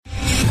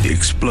the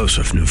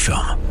explosive new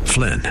film,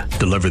 Flynn,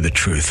 Deliver the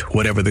Truth,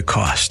 Whatever the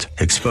Cost,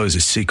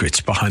 exposes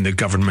secrets behind the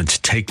government's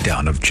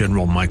takedown of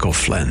General Michael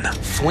Flynn.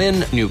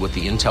 Flynn knew what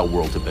the intel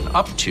world had been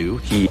up to.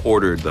 He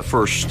ordered the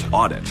first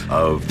audit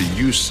of the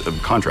use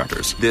of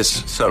contractors.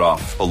 This set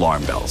off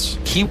alarm bells.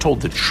 He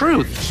told the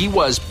truth. He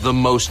was the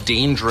most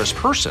dangerous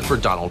person for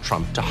Donald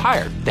Trump to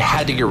hire. They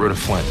had to get rid of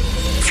Flynn.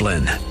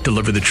 Flynn,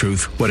 Deliver the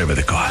Truth, Whatever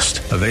the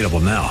Cost. Available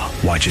now.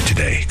 Watch it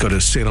today. Go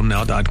to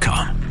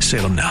salemnow.com.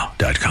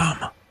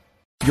 salemnow.com.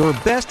 Your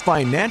best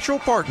financial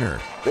partner.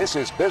 This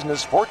is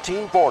Business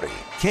 1440.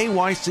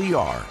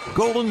 KYCR,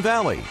 Golden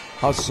Valley,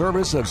 a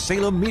service of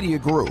Salem Media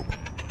Group.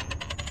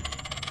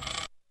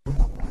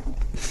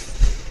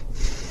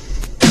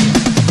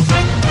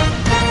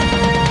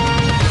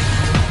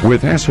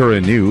 With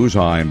SRN News,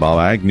 I'm Bob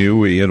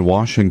Agnew in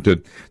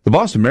Washington. The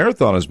Boston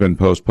Marathon has been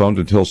postponed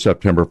until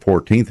September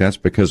 14th. That's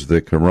because of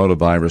the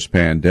coronavirus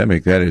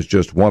pandemic. That is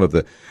just one of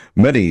the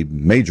many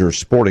major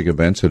sporting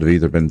events that have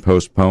either been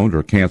postponed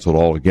or canceled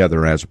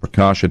altogether as a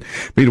precaution.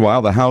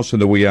 Meanwhile, the House in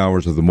the wee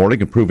hours of the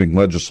morning approving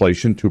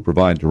legislation to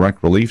provide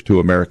direct relief to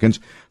Americans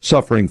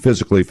suffering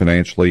physically,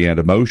 financially, and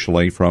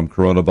emotionally from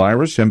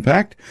coronavirus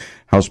impact.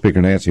 House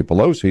Speaker Nancy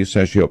Pelosi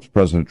says she hopes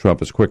President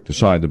Trump is quick to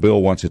sign the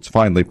bill once it's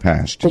finally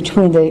passed.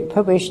 Between the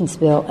appropriations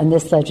bill and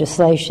this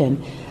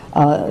legislation,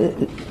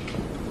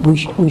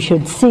 we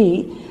should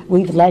see,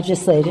 we've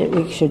legislated,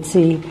 we should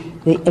see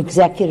the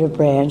executive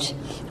branch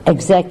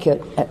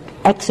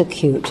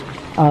execute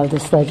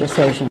this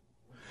legislation.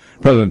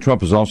 President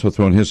Trump has also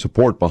thrown his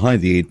support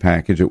behind the aid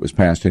package. It was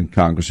passed in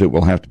Congress. It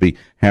will have to be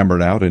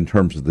hammered out in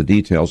terms of the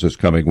details this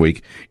coming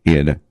week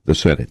in the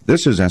Senate.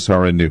 This is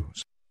SRN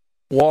News.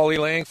 Wally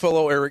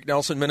Langfellow, Eric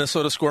Nelson,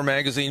 Minnesota Score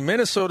Magazine,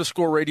 Minnesota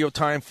Score Radio,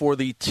 time for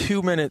the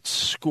 2-minute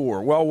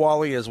score. Well,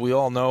 Wally, as we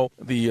all know,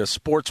 the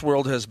sports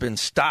world has been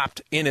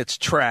stopped in its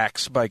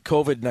tracks by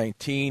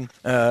COVID-19.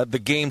 The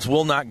games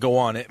will not go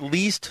on, at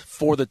least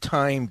for the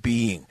time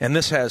being. And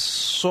this has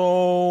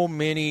so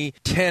many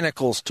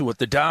tentacles to it.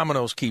 The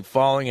dominoes keep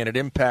falling, and it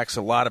impacts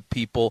a lot of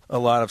people, a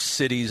lot of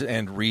cities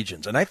and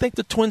regions. And I think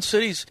the Twin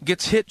Cities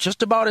gets hit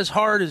just about as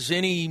hard as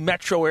any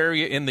metro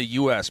area in the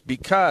U.S.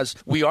 because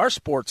we are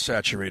sports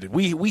saturated.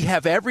 We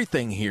have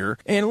everything here,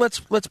 and let's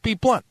be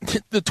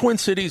blunt. The Twin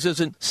Cities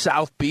isn't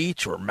South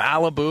Beach or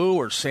Malibu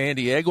or San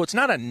Diego. It's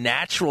not a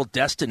natural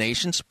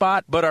destination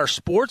spot, but our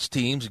sports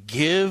teams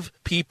give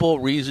people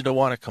reason to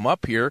want to come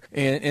up here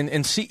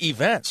and see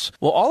events.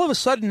 Well, all of a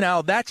sudden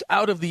now that's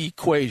out of the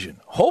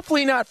equation.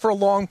 Hopefully not for a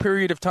long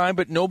period of time,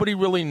 but nobody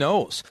really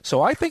knows.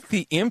 So I think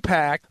the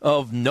impact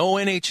of no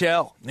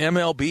NHL,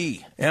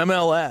 MLB,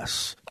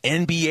 MLS,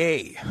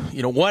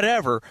 NBA,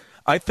 whatever,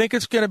 I think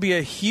it's going to be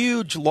a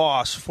huge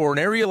loss for an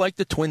area like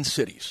the Twin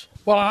Cities.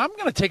 Well, I'm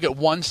going to take it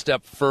one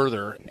step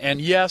further. And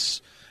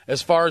yes,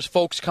 as far as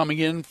folks coming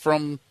in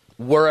from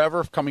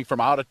wherever, coming from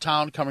out of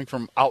town, coming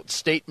from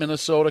outstate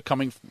Minnesota,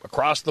 coming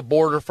across the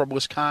border from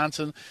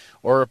Wisconsin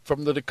or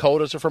from the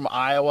Dakotas or from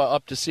Iowa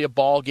up to see a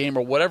ball game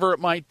or whatever it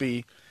might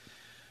be.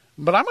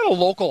 But I'm going to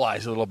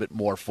localize it a little bit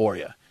more for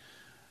you.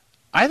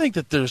 I think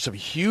that there's some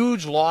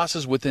huge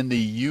losses within the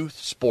youth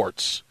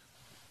sports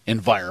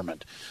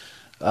environment.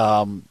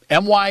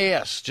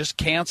 MYS just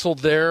canceled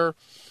their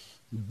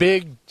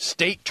big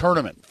state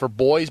tournament for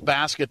boys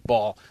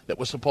basketball that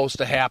was supposed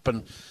to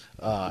happen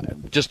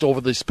just over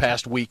this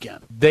past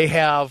weekend. They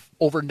have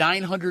over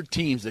 900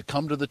 teams that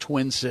come to the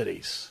Twin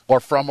Cities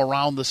or from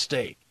around the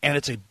state. And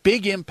it's a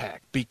big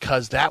impact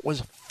because that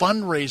was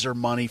fundraiser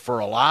money for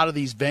a lot of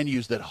these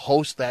venues that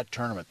host that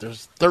tournament.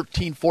 There's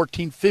 13,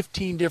 14,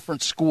 15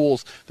 different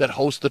schools that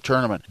host the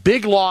tournament.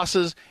 Big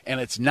losses, and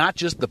it's not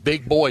just the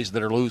big boys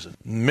that are losing.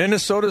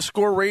 Minnesota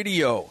Score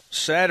Radio,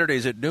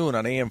 Saturdays at noon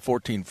on AM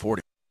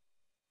 1440.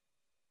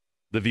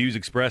 The views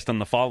expressed on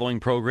the following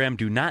program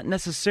do not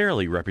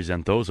necessarily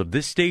represent those of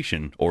this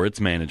station or its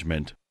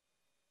management.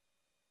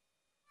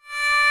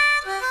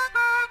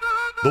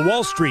 The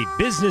Wall Street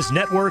Business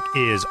Network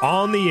is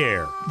on the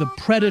air. The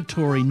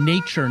predatory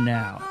nature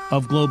now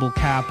of global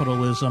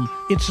capitalism,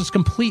 it's just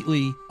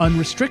completely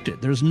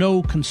unrestricted. There's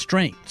no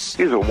constraints.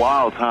 It's a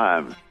wild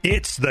time.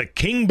 It's the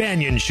King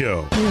Banaian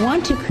Show. We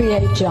want to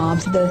create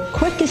jobs. The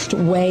quickest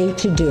way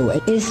to do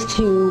it is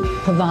to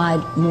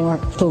provide more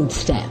food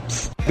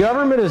stamps.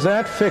 Government is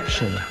that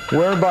fiction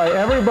whereby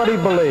everybody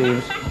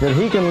believes that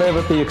he can live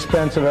at the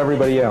expense of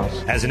everybody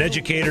else. As an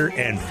educator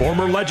and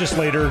former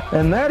legislator,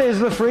 and that is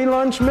the free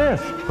lunch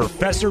myth,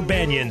 Professor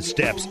Banaian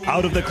steps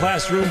out of the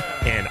classroom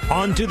and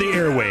onto the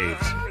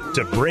airwaves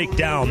to break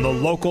down the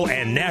local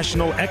and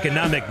national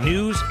economic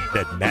news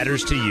that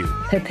matters to you.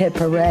 Hip, hip,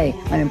 hooray.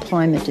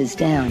 Unemployment is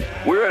down.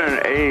 We're in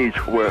an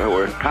age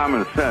where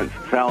common sense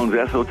sounds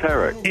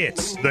esoteric.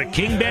 It's the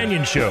King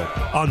Banaian Show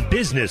on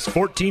Business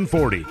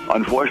 1440.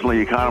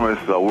 Unfortunately,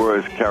 economists'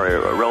 words carry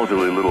a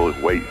relatively little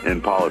weight in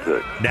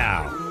politics.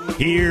 Now,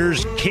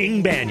 here's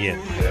King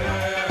Banaian.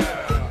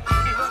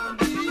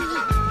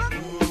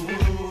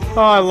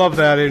 Oh, I love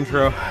that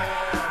intro.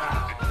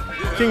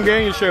 King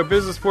Banaian Show,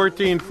 Business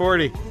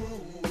 1440.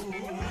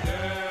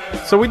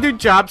 So we did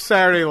Job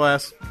Saturday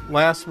last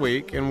last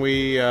week, and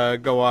we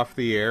go off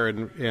the air,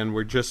 and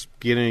we're just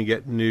beginning to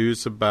get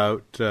news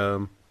about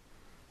the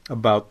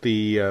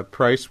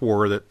price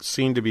war that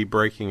seemed to be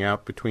breaking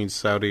out between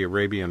Saudi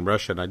Arabia and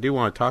Russia, and I do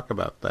want to talk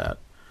about that.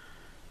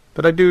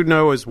 But I do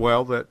know as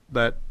well that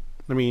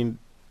I mean,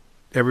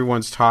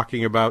 everyone's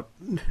talking about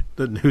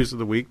the news of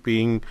the week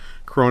being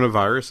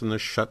coronavirus and the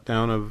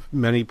shutdown of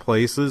many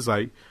places.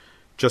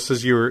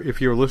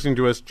 If you were listening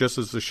to us just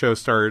as the show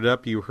started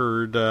up, you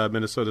heard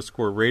Minnesota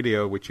Score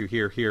Radio, which you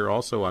hear here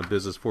also on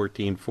Business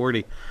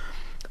 1440,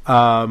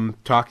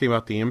 talking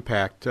about the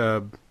impact.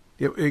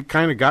 It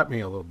kind of got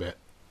me a little bit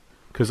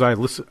because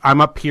I'm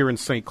up here in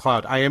St.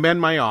 Cloud. I am in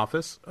my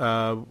office.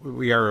 Our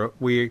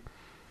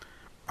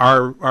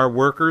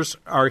workers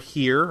are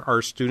here.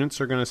 Our students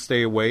are going to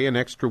stay away an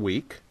extra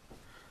week,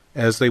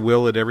 as they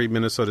will at every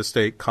Minnesota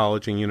State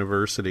college and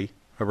university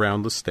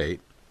around the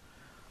state.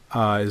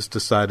 Is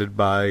decided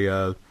by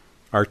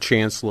our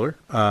chancellor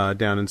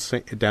down in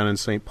St.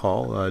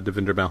 Paul,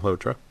 Devinder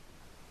Malhotra.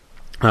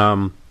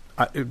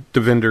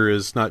 Devinder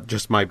is not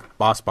just my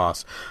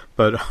boss,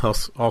 but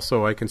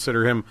also I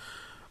consider him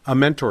a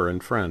mentor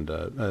and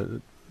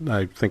friend.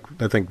 I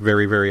think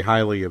very, very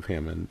highly of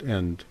him,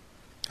 and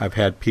I've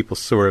had people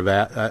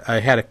I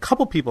had a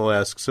couple people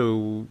ask,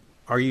 so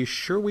are you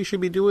sure we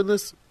should be doing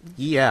this?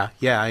 Yeah,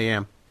 I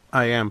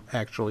am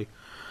actually.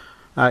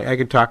 I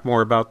can talk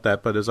more about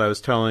that, but as I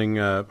was telling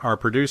our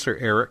producer,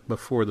 Eric,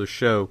 before the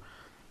show,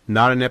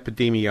 not an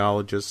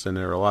epidemiologist, and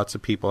there are lots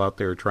of people out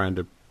there trying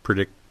to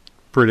predict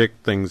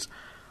things.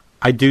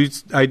 I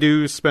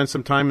do spend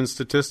some time in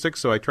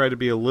statistics, so I try to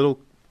be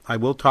I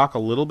will talk a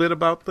little bit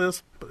about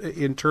this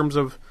in terms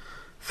of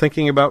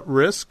thinking about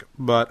risk,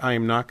 but I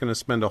am not going to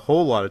spend a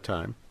whole lot of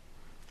time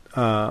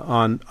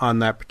on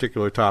that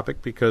particular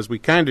topic because we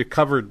kind of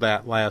covered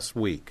that last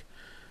week.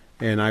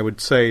 And I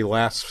would say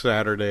last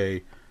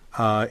Saturday,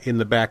 in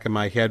the back of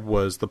my head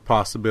was the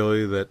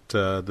possibility that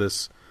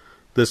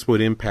this would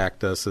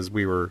impact us as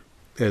we were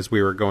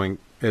going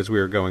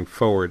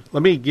forward.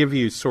 Let me give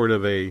you sort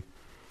of a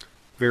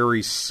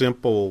very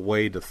simple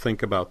way to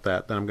think about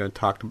that. Then I'm going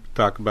to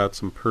talk about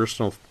some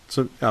personal.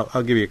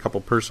 I'll give you a couple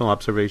personal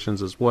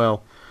observations as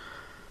well.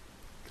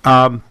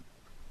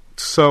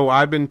 So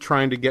I've been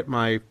trying to get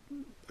my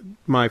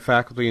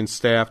faculty and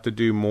staff to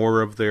do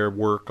more of their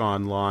work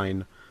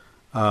online.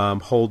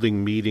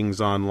 Holding meetings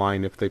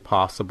online if they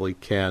possibly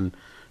can,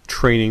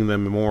 training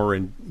them more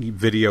in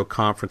video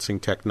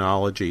conferencing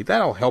technology.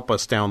 That'll help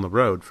us down the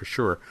road for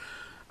sure.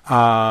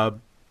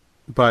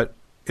 But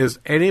as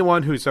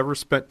anyone who's ever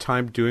spent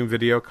time doing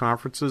video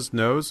conferences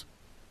knows,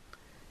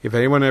 if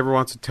anyone ever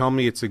wants to tell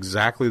me it's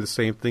exactly the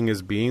same thing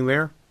as being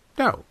there,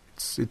 no,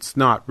 it's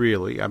not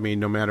really. I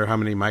mean, no matter how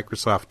many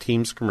Microsoft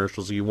Teams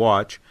commercials you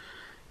watch,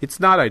 it's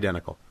not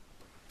identical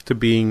to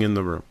being in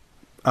the room.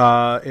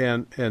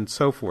 And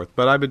so forth.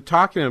 But I've been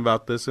talking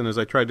about this, and as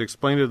I tried to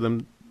explain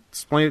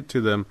it to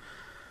them,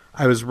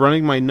 I was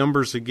running my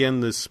numbers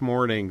again this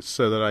morning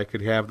so that I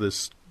could have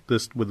this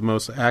with the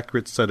most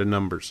accurate set of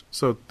numbers.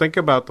 So think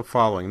about the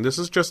following. This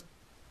is just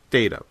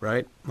data,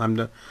 right? I'm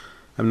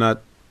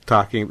not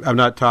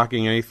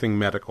talking anything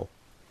medical.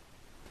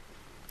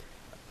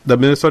 The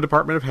Minnesota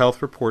Department of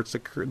Health reports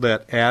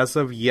that as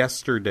of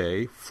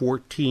yesterday,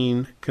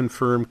 14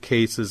 confirmed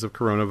cases of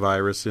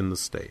coronavirus in the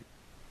state.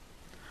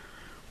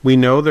 We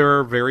know there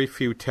are very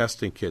few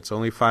testing kits.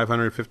 Only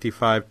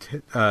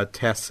 555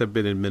 tests have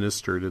been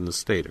administered in the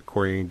state,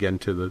 according again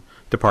to the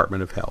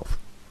Department of Health.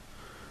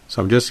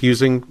 So I'm just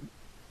using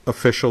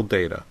official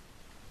data.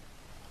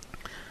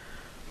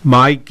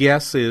 My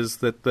guess is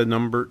that the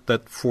number,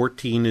 that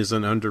 14 is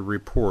an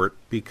underreport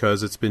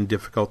because it's been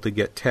difficult to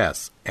get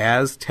tests.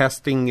 As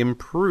testing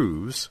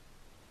improves,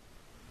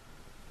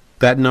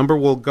 that number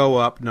will go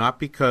up, not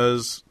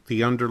because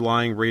the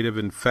underlying rate of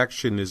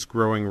infection is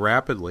growing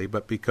rapidly,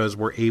 but because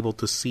we're able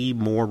to see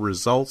more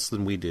results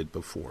than we did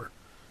before.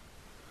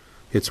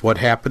 It's what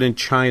happened in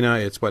China.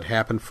 It's what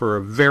happened for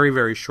a very,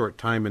 very short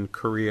time in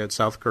Korea,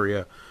 South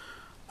Korea,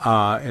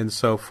 and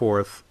so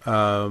forth.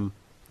 And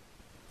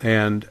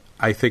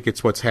I think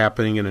it's what's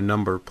happening in a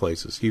number of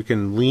places. You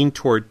can lean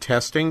toward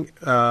testing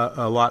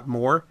a lot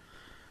more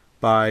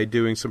by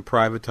doing some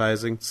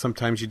privatizing.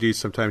 Sometimes you do,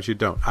 sometimes you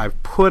don't.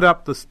 I've put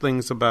up the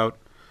things about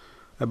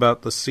the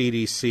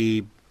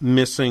CDC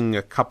missing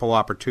a couple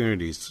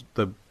opportunities,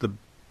 the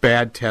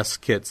bad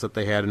test kits that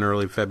they had in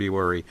early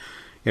February,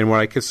 and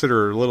what I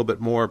consider a little bit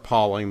more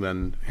appalling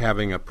than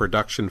having a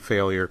production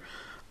failure,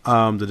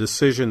 the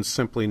decision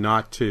simply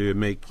not to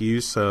make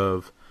use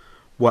of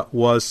what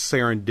was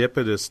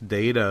serendipitous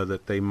data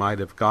that they might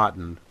have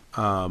gotten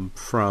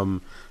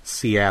from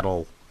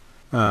Seattle,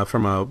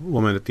 from a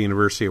woman at the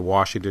University of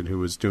Washington who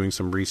was doing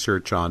some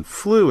research on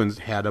flu and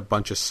had a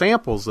bunch of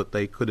samples that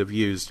they could have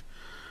used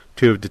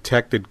to have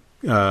detected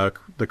the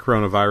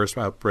coronavirus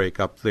outbreak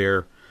up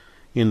there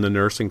in the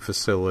nursing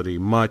facility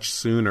much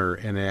sooner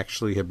and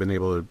actually have been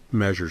able to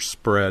measure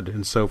spread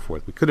and so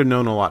forth. We could have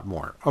known a lot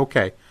more.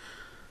 Okay,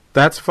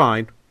 that's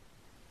fine.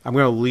 I'm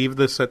going to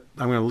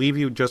leave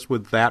you just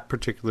with that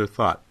particular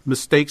thought.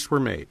 Mistakes were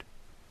made.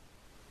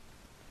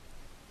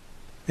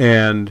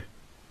 And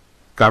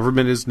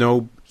government is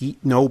no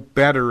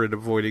better at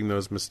avoiding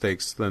those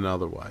mistakes than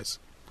otherwise.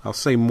 I'll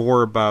say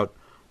more about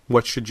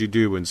what should you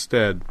do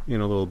instead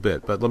in a little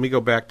bit, but let me go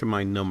back to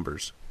my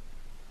numbers.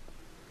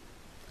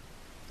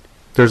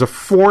 There's a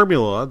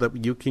formula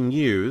that you can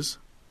use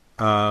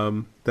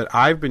that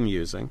I've been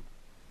using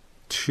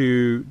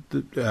to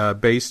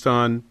based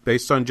on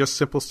just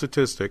simple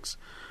statistics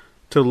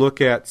to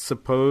look at,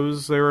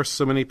 suppose there are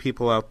so many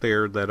people out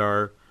there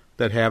that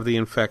have the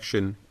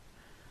infection.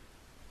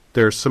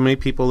 There are so many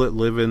people that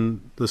live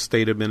in the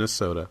state of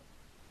Minnesota,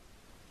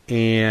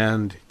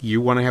 and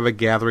you want to have a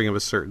gathering of a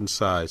certain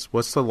size.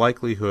 What's the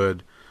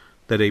likelihood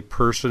that a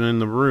person in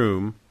the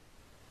room,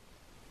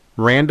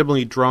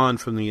 randomly drawn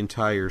from the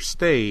entire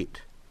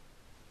state,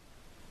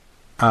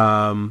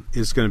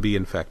 is going to be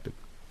infected?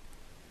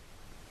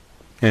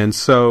 And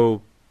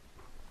so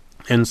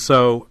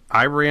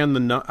I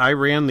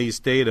ran these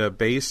data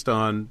based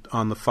on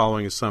the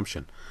following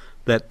assumption,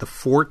 that the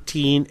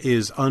 14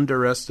 is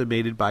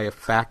underestimated by a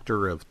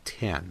factor of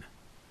 10.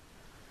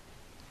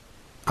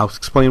 I'll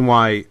explain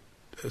why.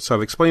 So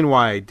I've explained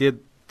why I did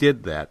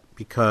that,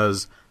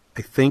 because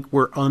I think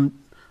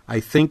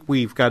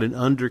we've got an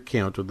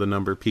undercount of the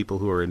number of people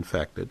who are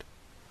infected.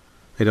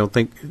 I don't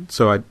think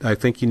so. I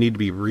think you need to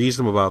be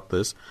reasonable about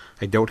this.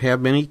 I don't have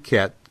many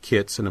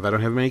kits, and if I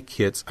don't have many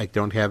kits, I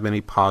don't have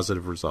many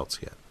positive results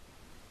yet.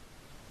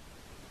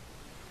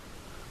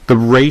 The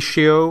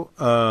ratio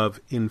of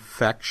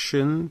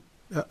infection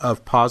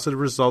of positive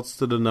results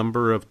to the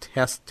number of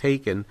tests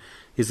taken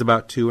is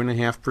about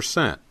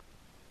 2.5%.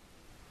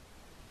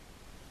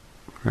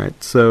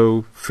 Right,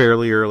 so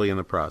fairly early in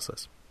the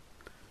process.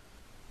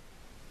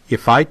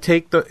 If I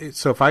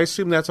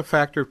assume that's a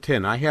factor of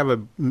 10, I have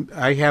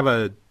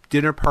a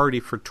dinner party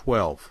for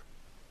 12,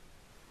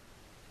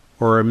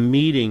 or a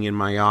meeting in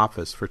my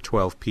office for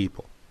 12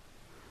 people.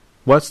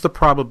 What's the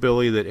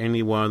probability that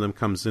any one of them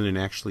comes in and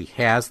actually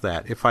has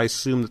that? If I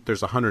assume that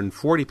there's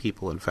 140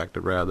 people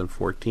infected rather than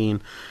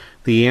 14,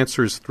 the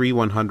answer is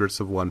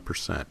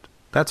 0.03%.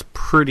 That's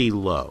pretty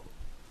low.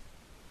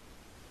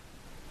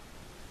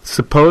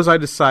 Suppose I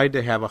decide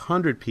to have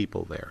 100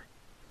 people there.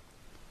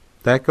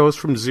 That goes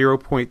from 0.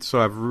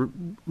 So I've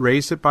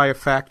raised it by a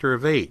factor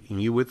of 8,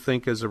 and you would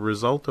think as a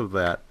result of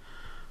that,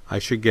 I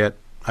should get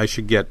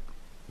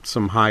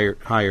some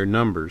higher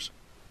numbers,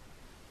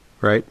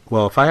 right?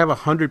 Well, if I have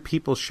 100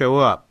 people show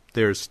up,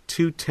 there's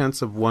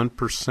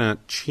 0.2%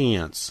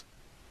 chance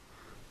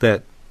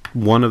that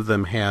one of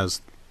them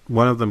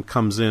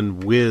comes in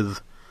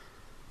with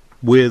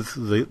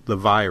the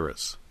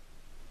virus.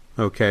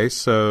 Okay,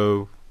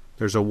 so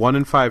there's a 1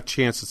 in 5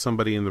 chance that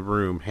somebody in the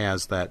room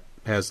has that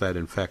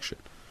infection.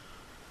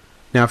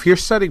 Now, if you're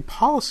setting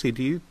policy,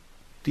 do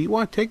you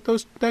want to take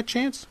that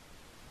chance?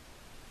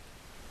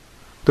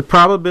 The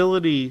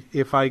probability,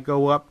 if I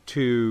go up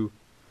to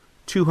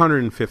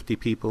 250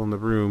 people in the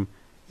room,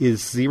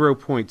 is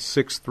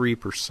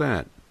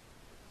 0.63%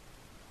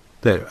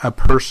 that a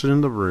person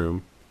in the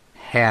room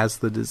has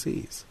the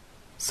disease.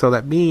 So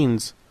that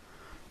means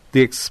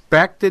the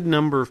expected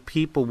number of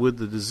people with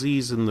the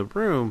disease in the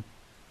room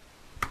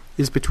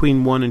is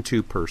between 1 and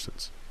 2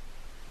 persons.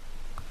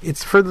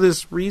 It's for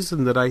this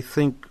reason that I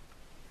think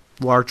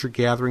larger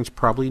gatherings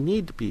probably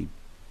need to be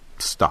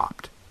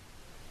stopped.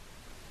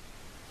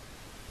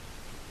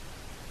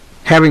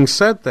 Having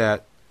said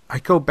that, I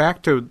go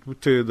back to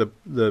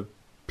the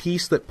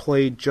piece that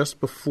played just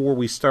before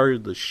we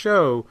started the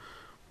show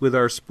with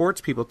our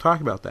sports people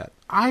talking about that.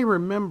 I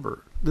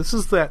remember, this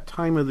is that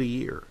time of the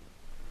year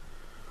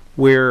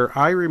where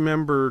I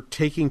remember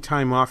taking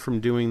time off from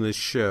doing this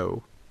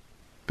show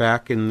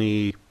back in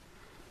the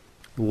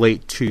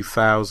late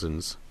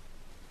 2000s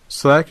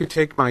so that I could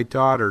take my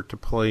daughter to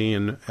play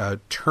in a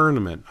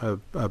tournament,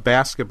 a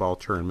basketball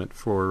tournament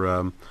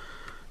for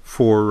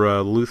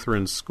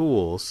Lutheran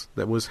schools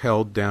that was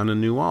held down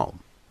in New Ulm.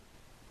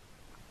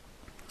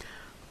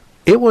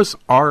 It was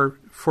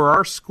for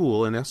our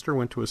school, and Esther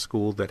went to a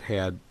school that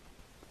had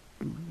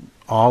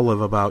all of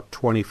about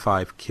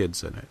 25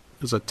 kids in it.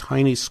 It was a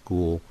tiny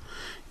school.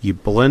 You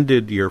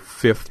blended your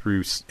 5th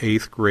through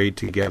 8th grade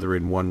together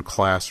in one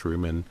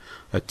classroom, and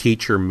a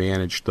teacher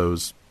managed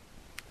those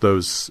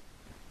 8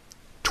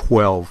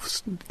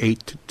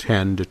 to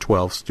 10 to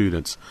 12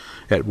 students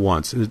at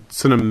once.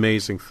 It's an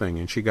amazing thing,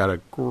 and she got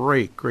a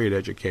great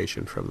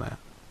education from that.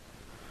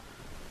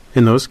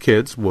 And those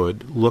kids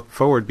would look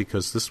forward,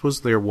 because this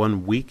was their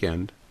one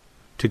weekend,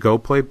 to go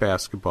play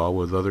basketball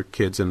with other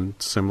kids in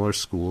similar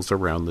schools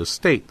around the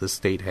state. The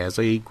state has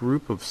a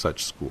group of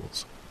such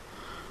schools.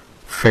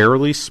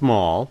 Fairly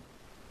small,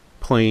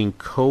 playing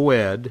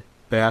co-ed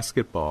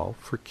basketball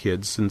for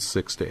kids in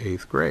 6th to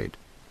 8th grade.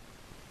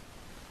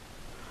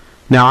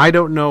 Now, I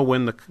don't know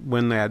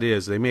when that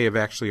is. They may have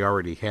actually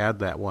already had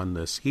that one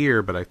this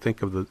year, but I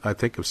think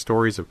of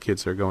stories of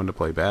kids that are going to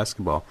play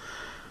basketball.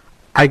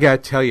 I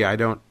got to tell you,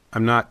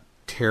 I'm not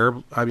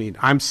terrible. I mean,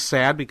 I'm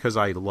sad because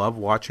I love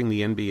watching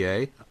the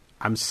NBA.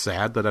 I'm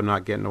sad that I'm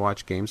not getting to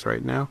watch games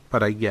right now,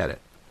 but I get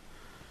it.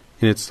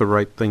 And it's the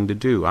right thing to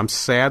do. I'm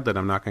sad that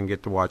I'm not going to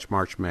get to watch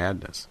March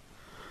Madness.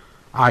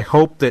 I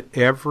hope that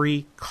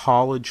every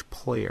college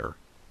player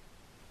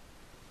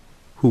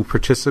who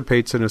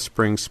participates in a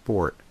spring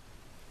sport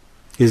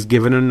is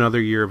given another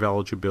year of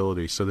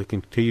eligibility so they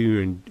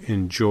continue to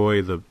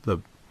enjoy the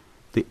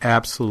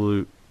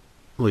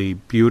absolutely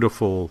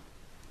beautiful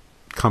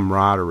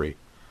camaraderie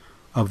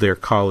of their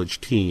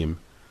college team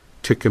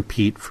to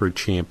compete for a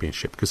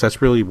championship, because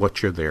that's really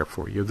what you're there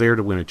for. You're there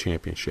to win a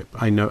championship.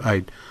 I know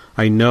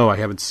I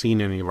haven't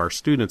seen any of our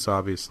students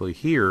obviously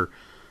here,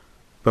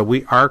 but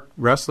our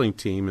wrestling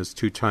team is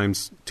two-time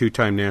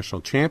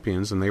national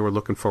champions, and they were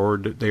looking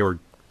forward to, they were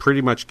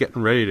pretty much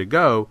getting ready to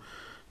go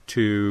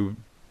to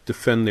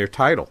defend their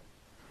title,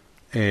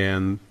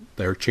 and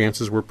their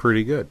chances were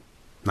pretty good.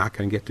 Not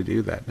going to get to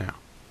do that now.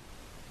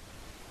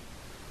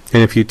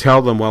 And if you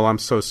tell them, well, I'm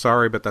so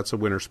sorry, but that's a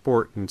winter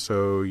sport, and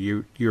so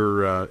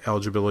your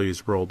eligibility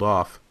is rolled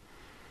off,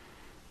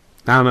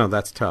 I don't know,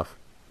 that's tough.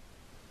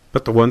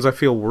 But the ones I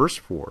feel worse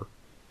for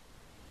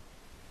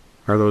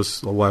are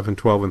those 11,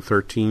 12, and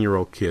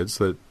 13-year-old kids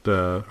that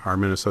our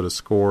Minnesota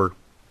Score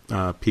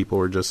people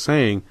were just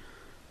saying,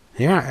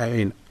 yeah, I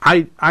mean,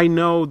 I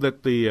know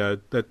that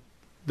that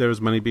there's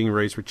money being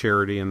raised for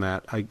charity and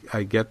that. I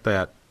get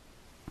that.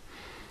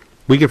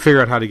 We can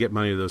figure out how to get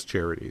money to those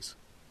charities.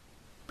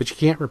 But you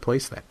can't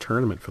replace that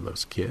tournament for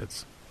those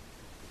kids.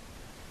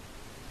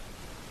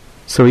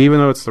 So even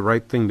though it's the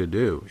right thing to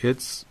do,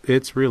 it's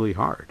really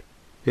hard.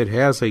 It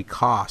has a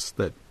cost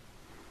that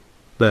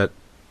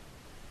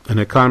an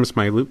economist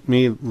like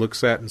me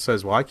looks at and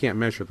says, well, I can't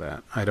measure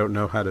that. I don't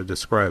know how to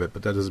describe it,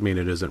 but that doesn't mean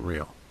it isn't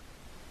real.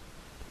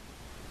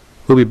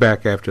 We'll be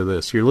back after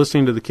this. You're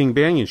listening to The King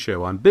Banaian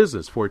Show on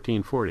Business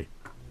 1440.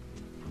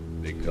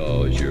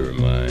 Because you're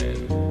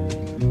mine,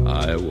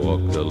 I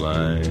walk the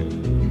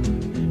line.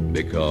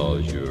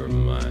 Because you're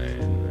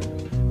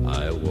mine,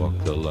 I walk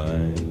the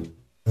line.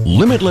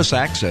 Limitless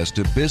access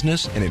to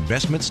business and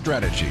investment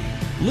strategy.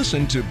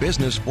 Listen to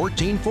Business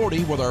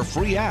 1440 with our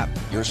free app,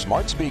 your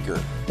smart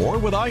speaker, or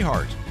with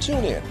iHeart,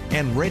 TuneIn,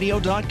 and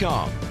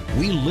Radio.com.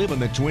 We live in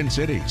the Twin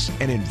Cities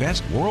and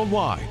invest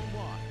worldwide.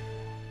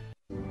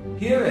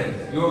 Here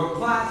is your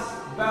class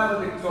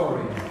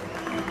valedictorian.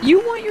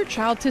 You want your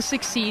child to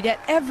succeed at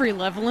every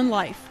level in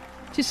life.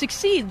 To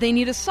succeed, they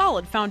need a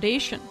solid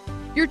foundation.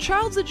 Your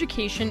child's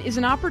education is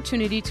an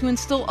opportunity to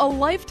instill a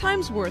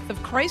lifetime's worth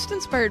of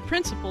Christ-inspired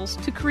principles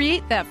to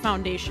create that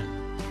foundation.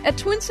 At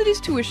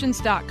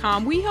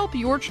TwinCitiesTuitions.com, we help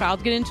your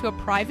child get into a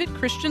private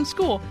Christian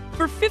school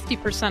for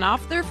 50%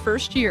 off their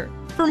first year.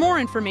 For more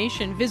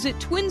information, visit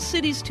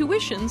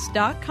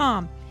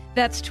TwinCitiesTuitions.com.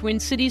 That's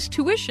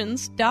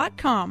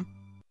TwinCitiesTuitions.com.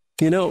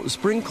 You know,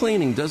 spring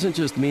cleaning doesn't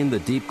just mean the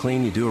deep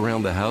clean you do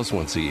around the house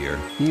once a year.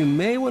 You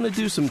may want to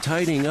do some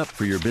tidying up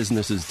for your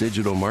business's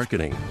digital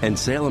marketing, and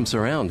Salem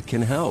Surround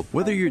can help.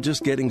 Whether you're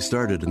just getting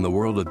started in the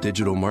world of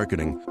digital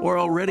marketing or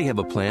already have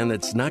a plan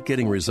that's not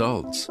getting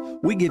results,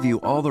 we give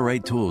you all the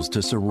right tools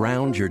to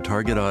surround your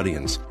target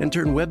audience and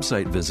turn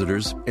website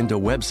visitors into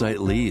website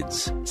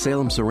leads.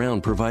 Salem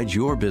Surround provides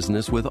your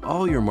business with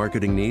all your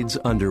marketing needs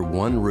under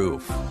one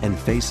roof. And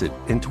face it,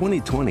 in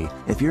 2020,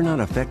 if you're not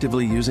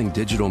effectively using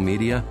digital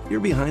media, you're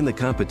behind the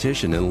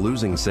competition and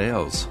losing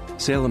sales.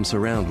 Salem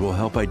Surround will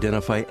help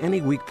identify any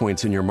weak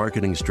points in your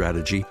marketing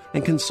strategy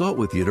and consult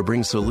with you to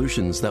bring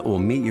solutions that will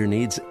meet your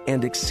needs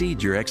and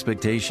exceed your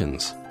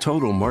expectations.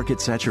 Total market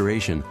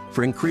saturation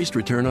for increased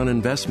return on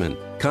investment.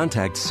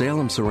 Contact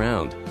Salem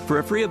Surround for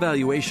a free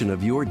evaluation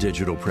of your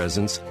digital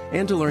presence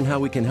and to learn how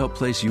we can help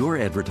place your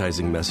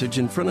advertising message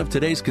in front of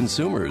today's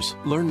consumers.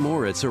 Learn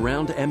more at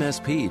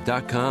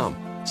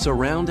surroundmsp.com.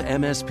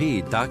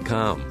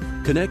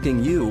 surroundmsp.com,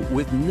 connecting you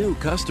with new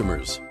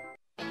customers.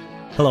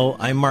 Hello,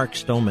 I'm Mark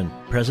Stoneman,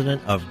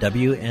 president of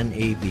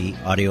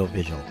WNAV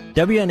Audiovisual.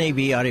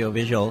 WNAV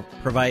Audiovisual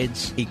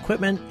provides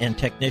equipment and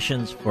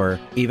technicians for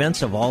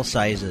events of all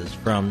sizes,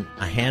 from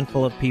a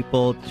handful of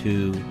people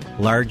to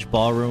large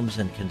ballrooms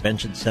and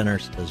convention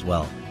centers as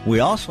well. We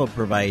also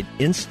provide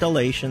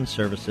installation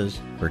services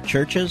for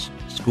churches,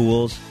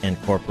 schools,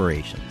 and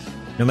corporations.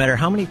 No matter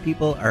how many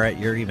people are at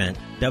your event,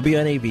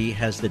 WNAV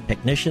has the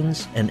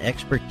technicians and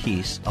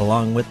expertise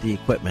along with the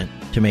equipment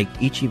to make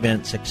each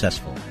event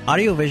successful.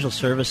 Audiovisual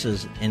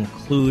services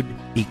include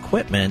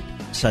equipment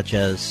such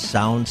as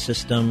sound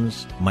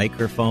systems,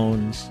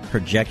 microphones,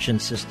 projection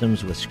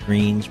systems with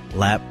screens,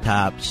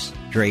 laptops,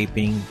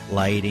 draping,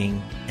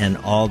 lighting, and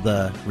all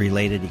the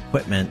related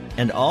equipment,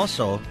 and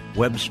also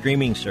web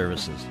streaming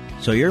services,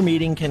 so your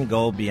meeting can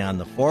go beyond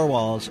the four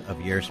walls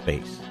of your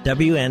space.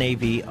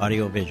 WNAV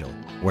Audiovisual,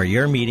 where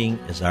your meeting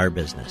is our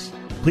business.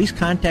 Please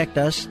contact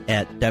us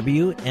at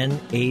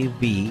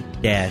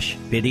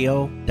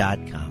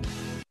wnav-video.com.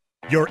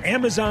 Your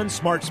Amazon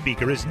smart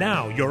speaker is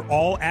now your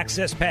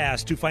all-access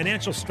pass to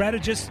financial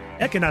strategists,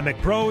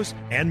 economic pros,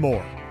 and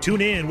more.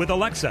 Tune in with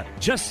Alexa.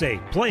 Just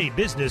say, play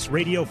Business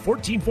Radio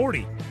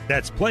 1440.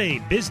 That's play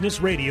Business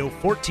Radio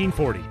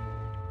 1440.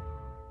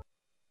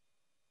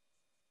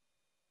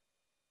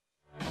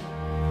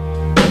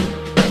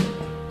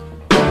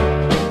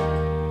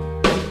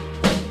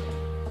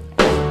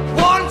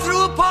 Walking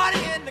through a party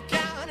in the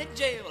county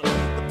jail.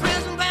 The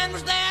prison band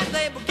was there,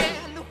 they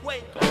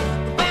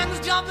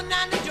jumping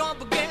and the joint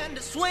began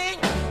to swing.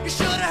 You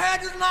should have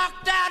heard this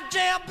knocked out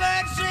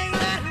jailbird sing,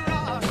 let it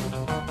rock.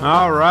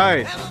 All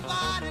right.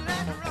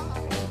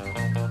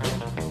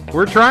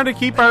 We're trying to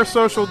keep our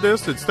social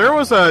distance. There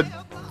was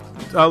a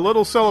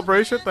little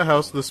celebration at the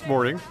house this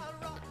morning.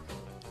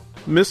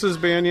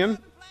 Mrs. Banyan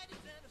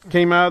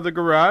came out of the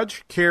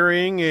garage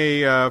carrying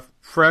a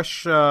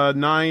fresh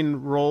 9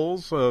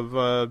 rolls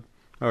of,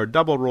 or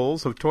double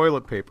rolls of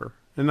toilet paper.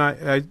 And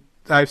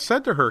I've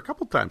said to her a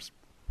couple times,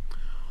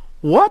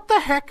 what the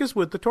heck is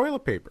with the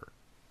toilet paper?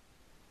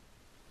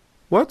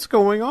 What's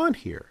going on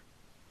here?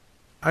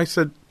 I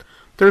said,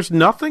 there's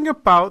nothing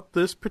about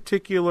this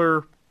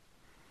particular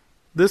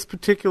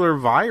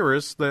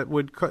virus that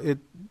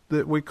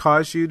would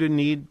cause you to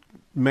need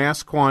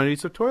mass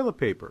quantities of toilet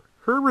paper.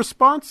 Her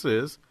response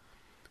is,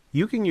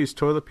 you can use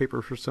toilet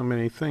paper for so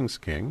many things,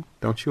 King.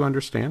 Don't you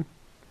understand?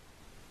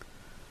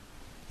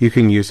 You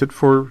can use it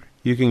for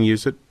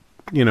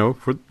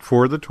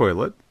the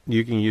toilet.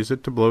 You can use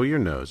it to blow your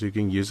nose. You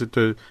can use it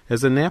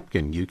as a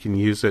napkin. You can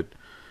use it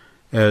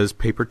as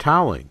paper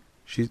toweling.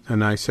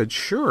 And I said,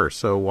 sure.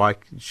 So why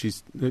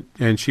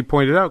and she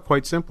pointed out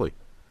quite simply,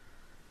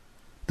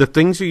 the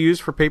things you use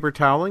for paper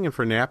toweling and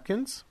for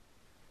napkins,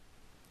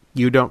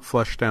 you don't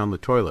flush down the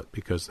toilet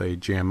because they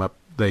jam up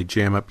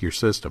your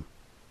system.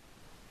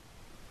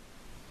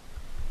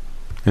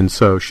 And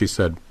so she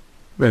said,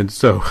 and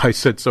so I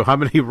said, so how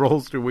many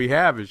rolls do we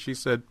have? And she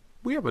said,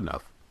 we have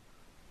enough.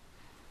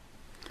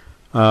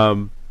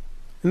 And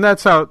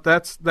that's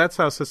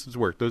how systems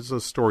work. This is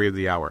the story of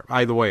the hour.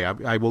 Either way,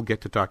 I will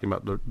get to talking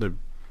about the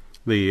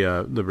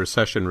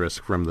recession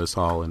risk from this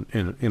all in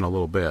a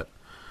little bit.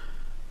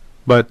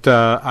 But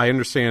I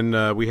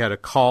understand we had a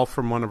call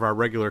from one of our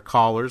regular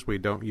callers. We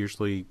don't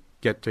usually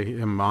get to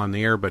him on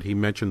the air, but he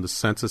mentioned the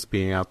census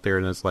being out there,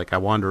 and it's like, I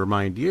wanted to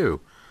remind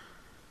you,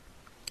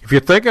 if you're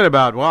thinking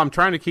about, well, I'm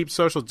trying to keep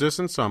social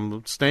distance,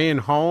 I'm staying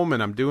home,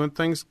 and I'm doing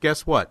things,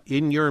 guess what?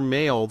 In your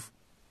mail,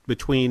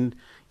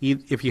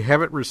 if you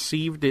haven't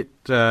received it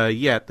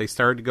yet, they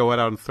started to go out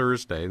on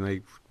Thursday,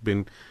 and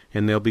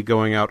they'll be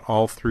going out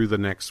all through the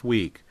next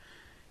week.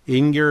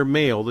 In your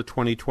mail, the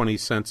 2020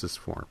 census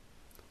form.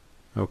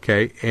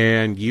 Okay,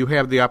 and you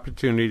have the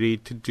opportunity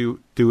to do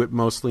it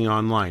mostly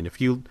online.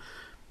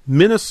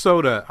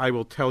 Minnesota, I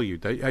will tell you,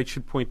 I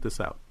should point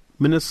this out.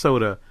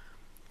 Minnesota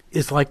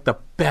is like the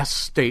best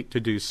state to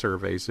do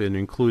surveys in,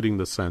 including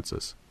the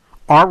census.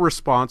 Our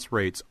response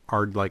rates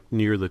are like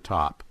near the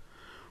top.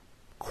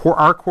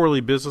 Our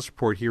quarterly business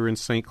report here in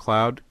St.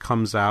 Cloud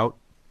comes out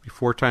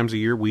 4 times a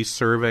year. We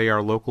survey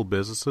our local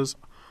businesses.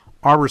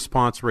 Our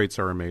response rates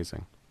are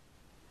amazing.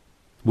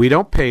 We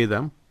don't pay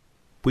them.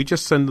 We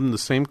just send them the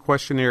same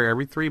questionnaire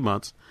every 3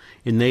 months,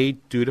 and they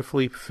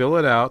dutifully fill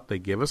it out. They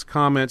give us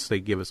comments. They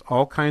give us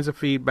all kinds of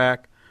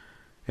feedback,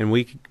 and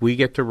we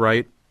get to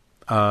write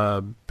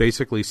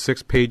basically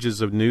 6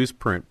 pages of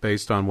newsprint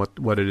based on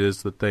what it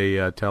is that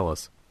they tell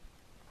us.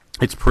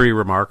 It's pretty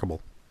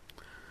remarkable.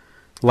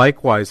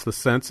 Likewise, the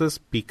census,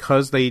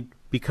 because they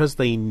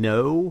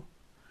know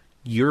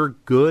you're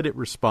good at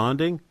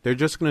responding, they're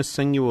just going to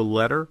send you a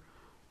letter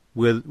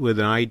with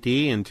an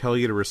ID and tell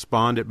you to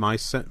respond at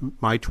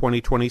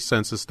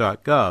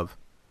my2020census.gov.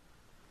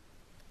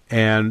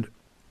 And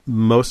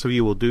most of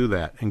you will do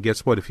that. And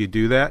guess what? If you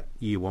do that,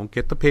 you won't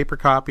get the paper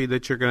copy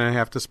that you're going to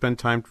have to spend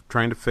time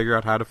trying to figure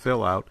out how to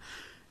fill out.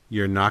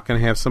 You're not going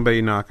to have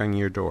somebody knock on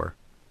your door.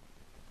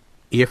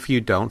 If you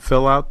don't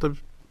fill out the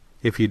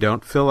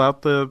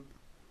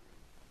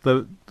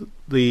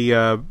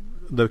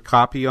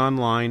copy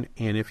online,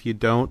 and if you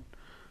don't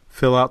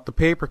fill out the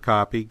paper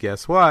copy,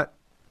 guess what?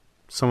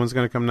 Someone's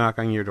going to come knock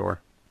on your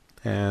door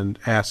and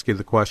ask you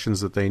the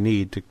questions that they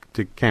need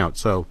to count.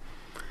 So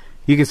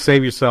you can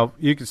save yourself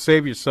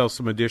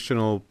some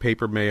additional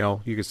paper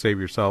mail. You can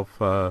save yourself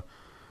the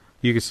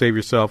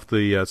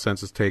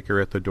census taker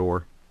at the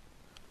door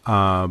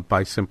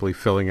by simply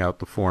filling out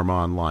the form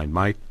online.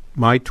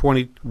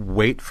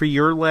 Wait for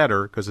your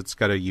letter because it's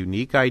got a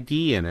unique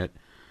ID in it.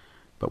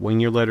 But when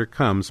your letter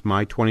comes,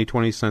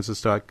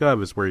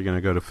 my2020census.gov is where you're going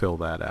to go to fill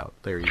that out.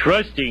 There you go.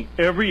 Trusting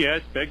every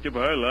aspect of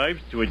our lives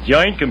to a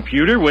giant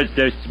computer was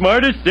the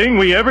smartest thing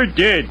we ever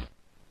did.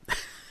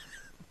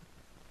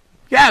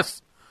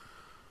 Yes.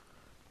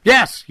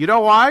 Yes. You know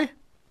why?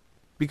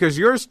 Because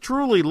yours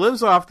truly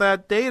lives off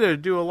that data to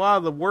do a lot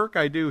of the work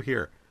I do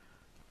here.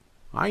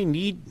 I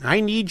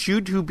need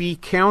you to be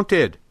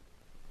counted.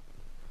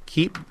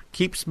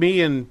 Keeps me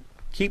in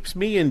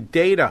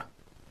data.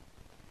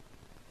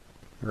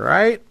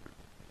 Right?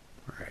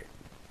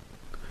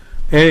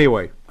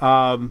 Anyway,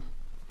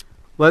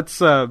 let's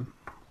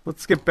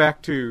get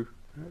back to.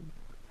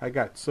 I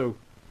got so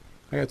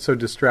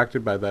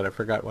distracted by that I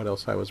forgot what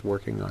else I was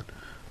working on.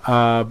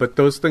 But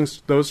those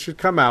should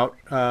come out.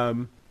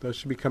 Those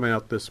should be coming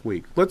out this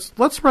week.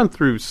 Let's run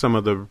through some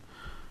of the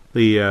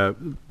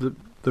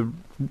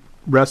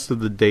rest of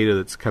the data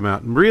that's come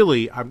out. And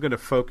really, I'm going to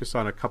focus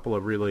on a couple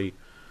of really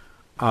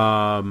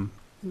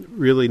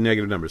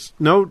negative numbers.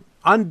 No,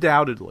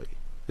 undoubtedly,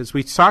 as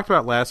we talked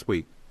about last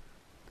week,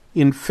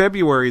 in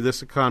February,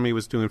 this economy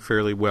was doing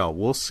fairly well.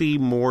 We'll see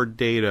more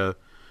data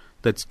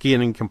that's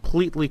getting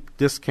completely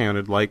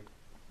discounted, like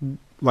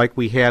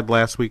we had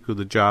last week with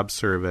the job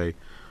survey.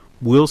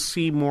 We'll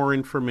see more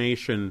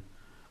information.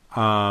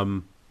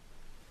 We'll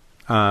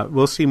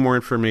see more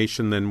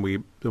information than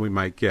we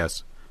might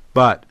guess.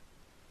 But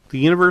the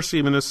University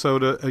of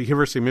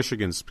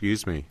Michigan,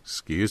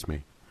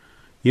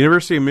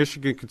 University of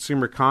Michigan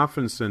Consumer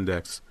Confidence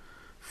Index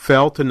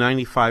fell to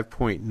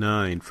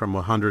 95.9 from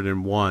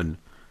 101.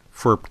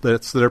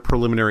 That's their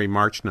preliminary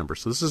March number.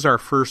 So this is our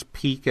first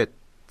peek at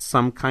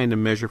some kind of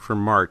measure for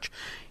March.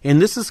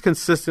 And this is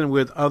consistent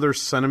with other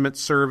sentiment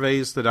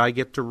surveys that I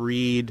get to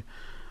read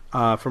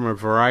from a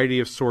variety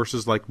of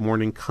sources like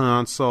Morning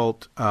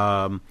Consult.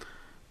 The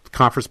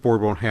Conference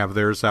Board won't have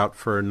theirs out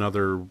for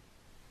another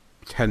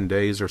 10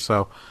 days or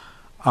so.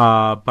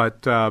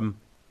 But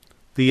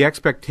the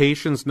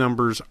expectations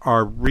numbers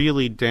are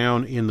really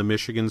down in the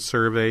Michigan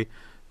survey,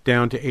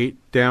 down to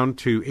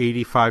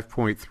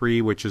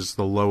 85.3, which is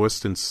the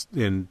lowest in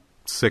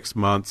 6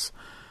 months.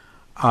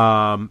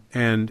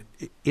 And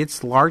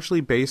it's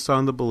largely based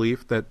on the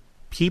belief that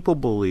people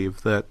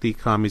believe that the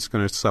economy is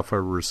going to suffer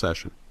a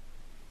recession.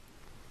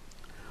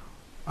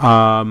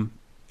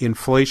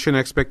 Inflation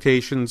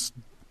expectations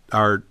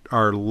are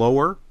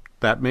lower.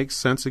 That makes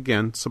sense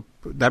again. So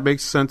that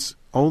makes sense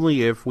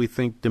only if we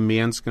think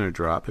demand's going to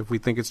drop. If we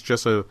think it's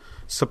just a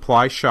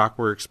supply shock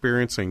we're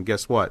experiencing,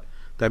 guess what?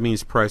 That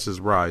means prices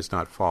rise,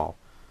 not fall.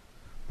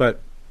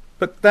 But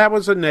that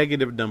was a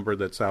negative number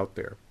that's out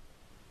there.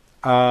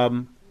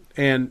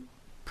 And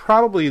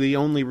probably the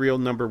only real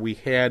number we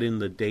had in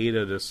the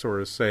data to sort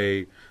of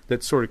say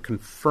that sort of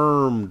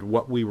confirmed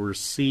what we were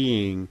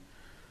seeing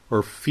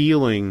or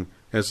feeling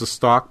as the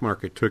stock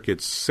market took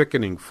its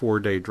sickening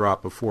 4-day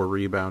drop before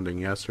rebounding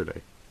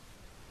yesterday.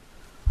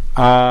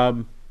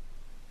 For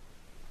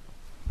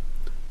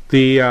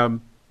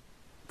the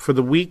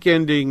week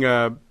ending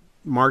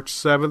March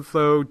 7th,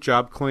 though,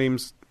 job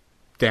claims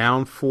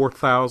down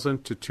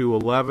 4,000 to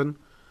 211.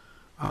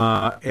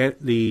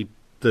 The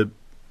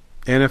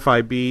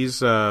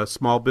NFIB's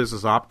Small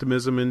Business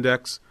Optimism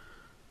Index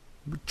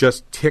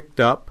just ticked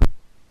up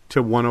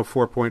to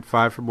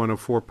 104.5 from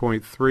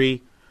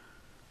 104.3.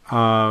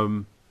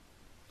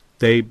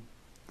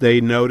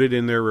 They noted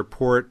in their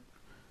report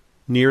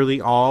nearly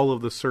all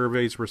of the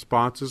survey's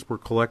responses were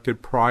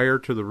collected prior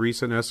to the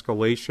recent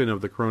escalation of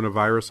the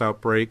coronavirus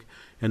outbreak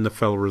and the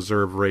Federal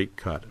Reserve rate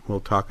cut. We'll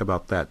talk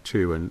about that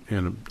too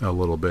in a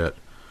little bit,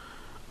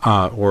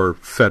 or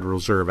Federal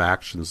Reserve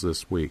actions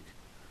this week.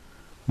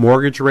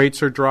 Mortgage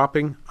rates are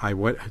dropping. I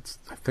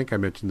think I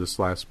mentioned this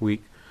last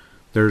week.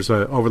 There's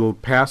over the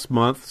past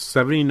month,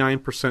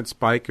 79%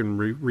 spike in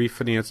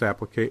refinance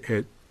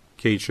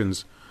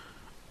applications,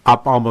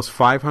 up almost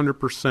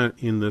 500%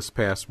 in this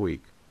past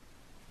week.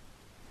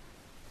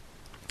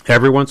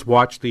 Everyone's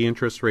watched the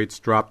interest rates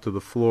drop to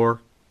the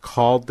floor,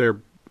 called their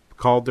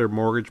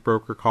mortgage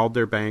broker, called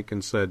their bank,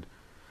 and said,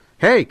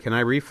 "Hey, can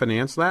I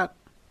refinance that?"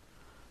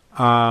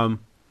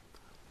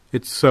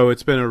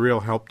 It's been a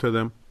real help to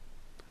them.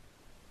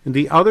 And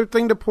the other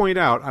thing to point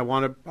out, I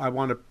want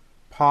to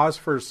pause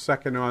for a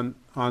second on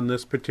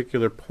this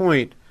particular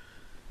point,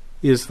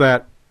 is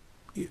that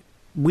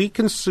we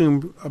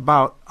consume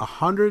about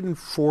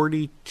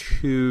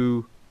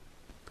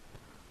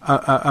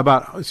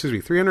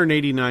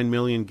 389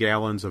 million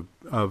gallons of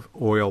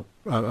oil,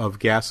 of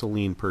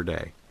gasoline per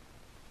day.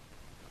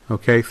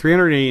 Okay,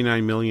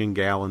 389 million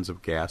gallons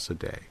of gas a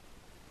day.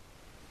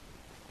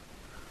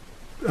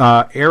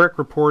 Eric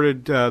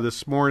reported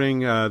this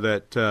morning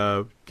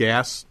that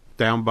gas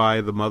down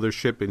by the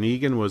mothership in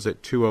Egan was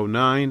at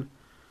 $2.09.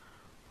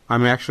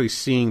 I'm actually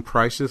seeing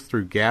prices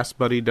through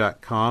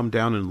GasBuddy.com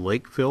down in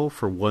Lakeville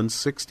for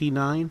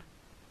 $1.69.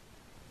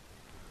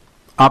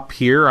 Up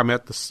here, I'm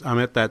at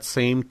that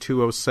same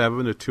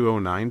 $2.07 to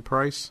 $2.09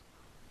 price.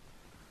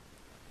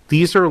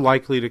 These are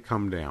likely to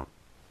come down.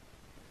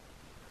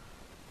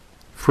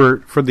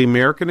 For the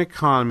American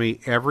economy,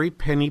 every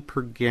penny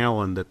per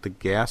gallon that the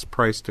gas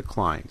price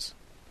declines,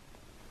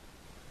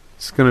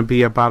 it's going to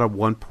be about a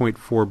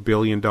 $1.4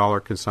 billion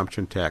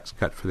consumption tax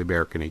cut for the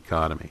American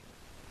economy.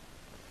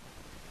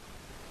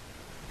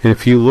 And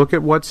if you look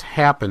at what's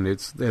happened,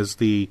 it's as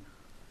the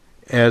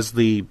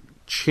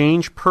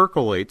change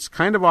percolates,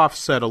 kind of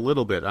offset a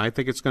little bit. I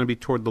think it's going to be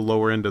toward the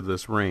lower end of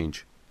this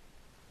range.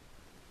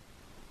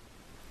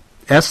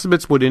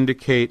 Estimates would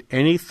indicate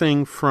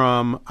anything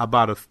from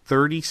about a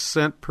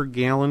 30-cent per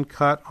gallon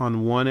cut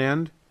on one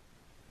end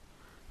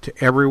to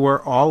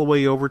everywhere all the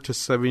way over to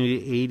 70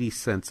 to 80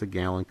 cents a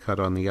gallon cut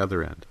on the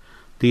other end.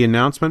 The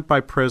announcement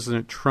by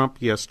President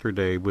Trump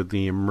yesterday with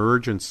the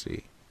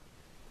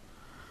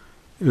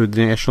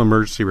national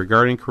emergency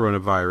regarding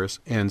coronavirus,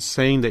 and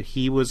saying that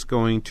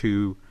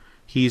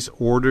he's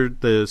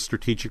ordered the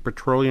Strategic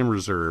Petroleum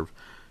Reserve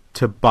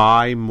to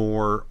buy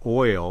more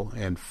oil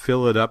and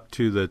fill it up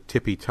to the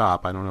tippy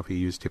top. I don't know if he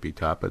used tippy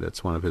top, but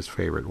it's one of his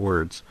favorite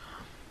words.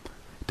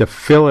 To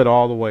fill it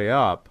all the way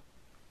up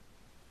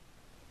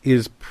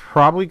is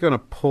probably going to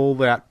pull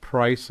that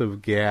price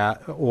of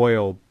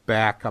oil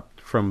back up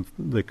from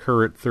the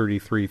current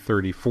 $33,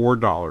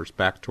 $34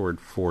 back toward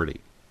 $40.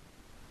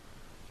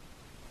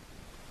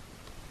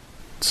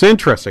 It's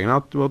interesting.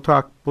 We'll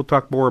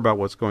talk more about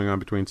what's going on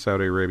between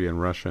Saudi Arabia and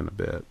Russia in a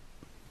bit.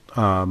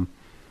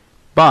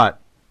 But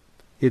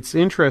it's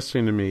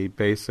interesting to me,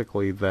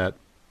 basically, that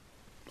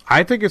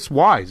I think it's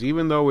wise,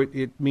 even though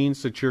it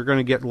means that you're going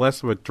to get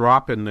less of a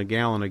drop in a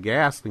gallon of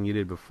gas than you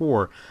did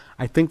before.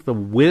 I think the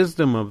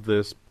wisdom of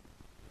this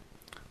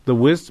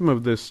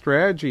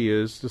strategy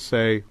is to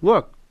say,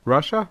 look,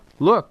 Russia,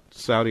 look,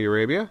 Saudi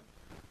Arabia,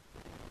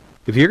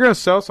 if you're going to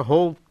sell us a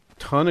whole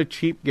ton of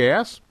cheap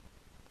gas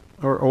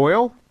or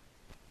oil,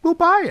 we'll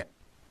buy it.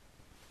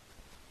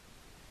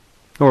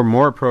 Or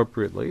more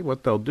appropriately,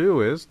 what they'll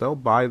do is they'll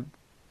buy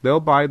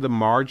the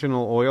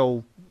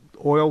marginal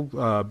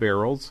oil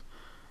barrels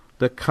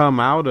that come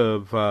out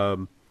of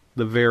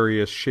the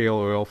various shale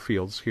oil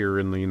fields here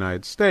in the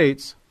United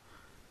States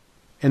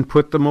and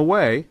put them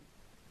away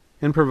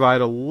and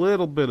provide a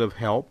little bit of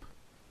help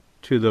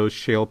to those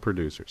shale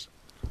producers.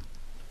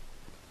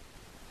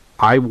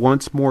 I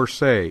once more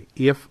say,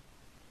 if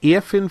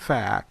in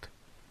fact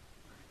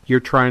you're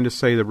trying to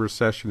say the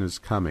recession is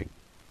coming,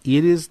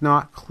 it is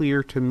not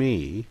clear to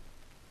me,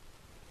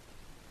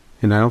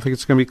 and I don't think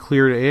it's going to be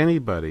clear to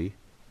anybody,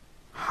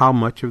 how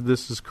much of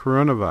this is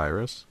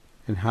coronavirus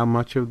and how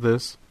much of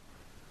this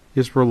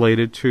is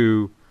related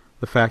to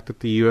the fact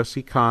that the U.S.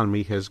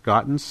 economy has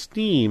gotten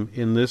steam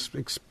in this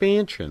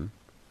expansion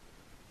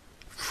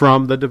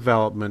from the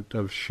development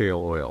of shale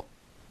oil.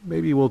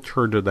 Maybe we'll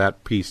turn to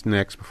that piece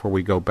next before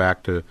we go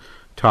back to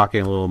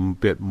talking a little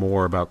bit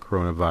more about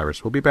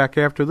coronavirus. We'll be back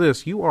after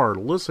this. You are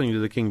listening to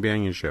The King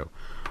Banaian Show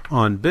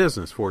on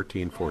Business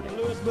 1440.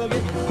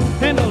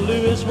 In the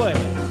Lewis way,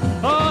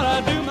 oh,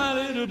 I do my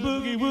little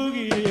boogie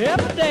woogie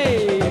every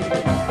day.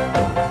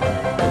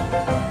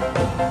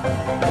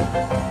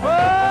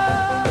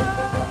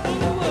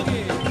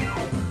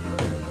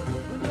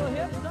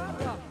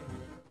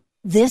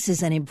 This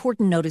is an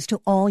important notice to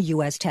all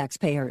U.S.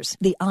 taxpayers.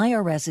 The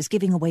IRS is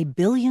giving away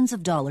billions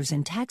of dollars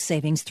in tax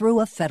savings through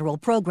a federal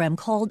program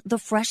called the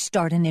Fresh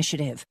Start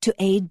Initiative to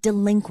aid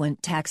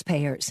delinquent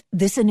taxpayers.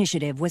 This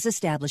initiative was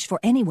established for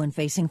anyone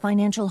facing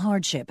financial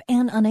hardship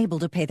and unable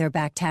to pay their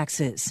back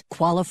taxes.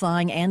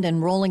 Qualifying and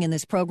enrolling in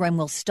this program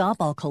will stop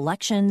all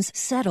collections,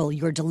 settle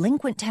your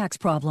delinquent tax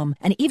problem,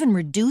 and even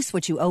reduce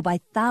what you owe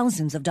by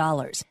thousands of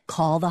dollars.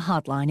 Call the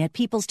hotline at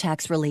People's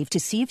Tax Relief to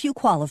see if you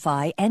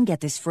qualify and get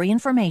this free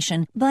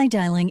information by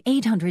dialing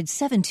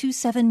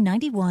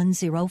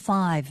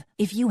 800-727-9105.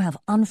 If you have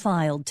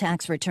unfiled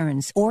tax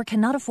returns or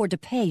cannot afford to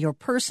pay your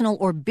personal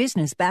or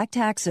business back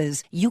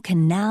taxes, you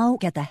can now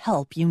get the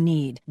help you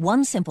need.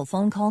 One simple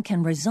phone call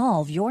can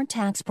resolve your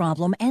tax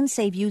problem and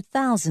save you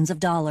thousands of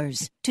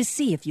dollars. To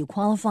see if you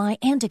qualify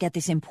and to get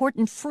this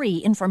important free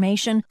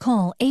information,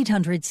 call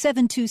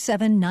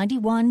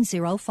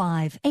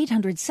 800-727-9105.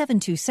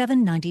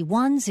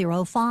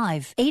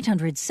 800-727-9105.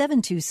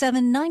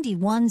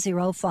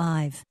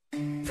 800-727-9105.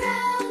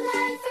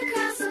 Pro-life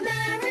across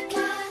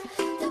America,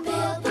 the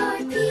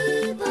Billboard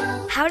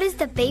people. How does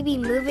the baby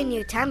move in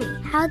your tummy?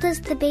 How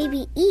does the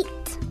baby eat?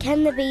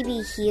 Can the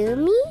baby hear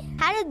me?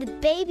 How did the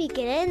baby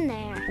get in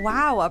there?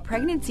 Wow, a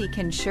pregnancy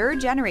can sure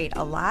generate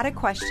a lot of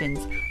questions.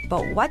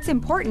 But what's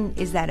important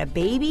is that a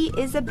baby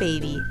is a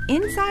baby,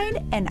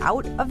 inside and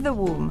out of the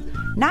womb.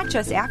 Not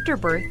just after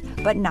birth,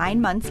 but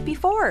 9 months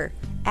before.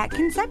 At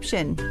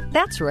conception.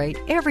 That's right.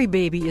 Every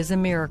baby is a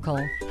miracle.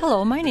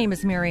 Hello, my name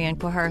is Marianne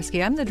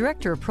Kuharski. I'm the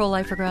director of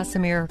Pro-Life Across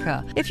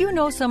America. If you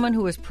know someone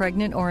who is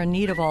pregnant or in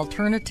need of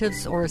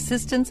alternatives or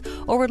assistance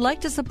or would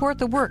like to support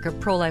the work of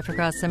Pro-Life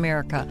Across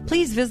America,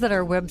 please visit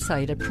our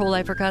website at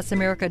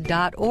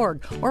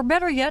prolifeacrossamerica.org, or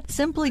better yet,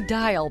 simply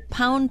dial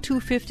pound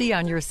 250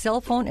 on your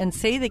cell phone and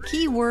say the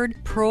keyword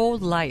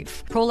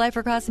pro-life. Pro-Life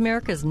Across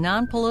America is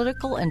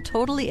non-political and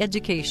totally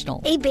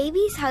educational. A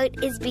baby's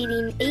heart is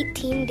beating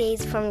 18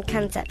 days from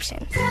conception.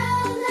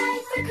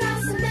 Pro-life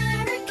across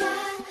America,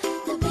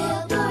 the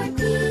Billboard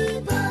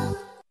people.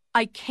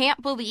 I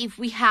can't believe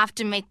we have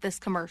to make this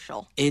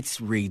commercial. It's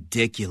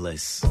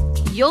ridiculous.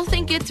 You'll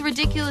think it's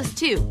ridiculous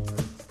too.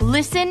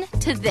 Listen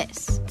to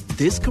this.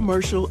 This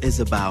commercial is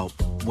about,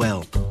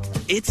 well,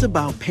 it's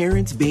about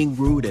parents being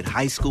rude at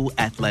high school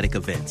athletic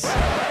events.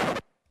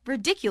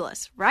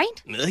 Ridiculous,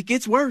 right? It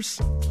gets worse.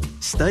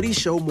 Studies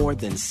show more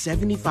than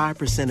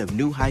 75% of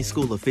new high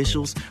school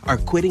officials are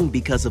quitting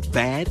because of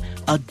bad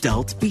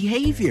adult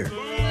behavior.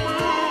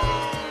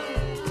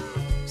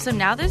 So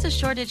now there's a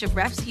shortage of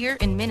refs here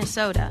in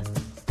Minnesota,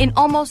 in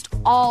almost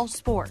all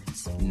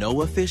sports.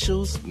 No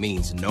officials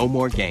means no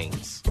more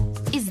games.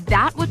 Is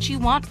that what you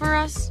want for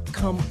us?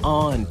 Come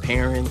on,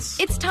 parents.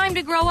 It's time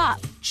to grow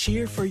up.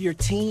 Cheer for your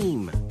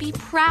team. Be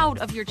proud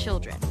of your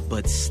children.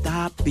 But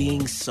stop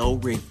being so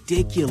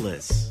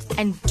ridiculous.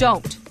 And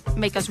don't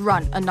make us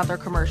run another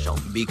commercial.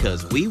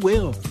 Because we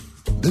will.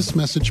 This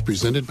message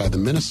presented by the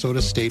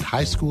Minnesota State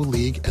High School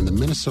League and the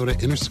Minnesota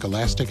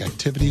Interscholastic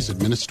Activities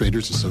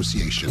Administrators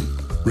Association,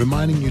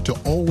 reminding you to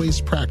always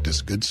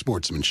practice good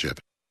sportsmanship.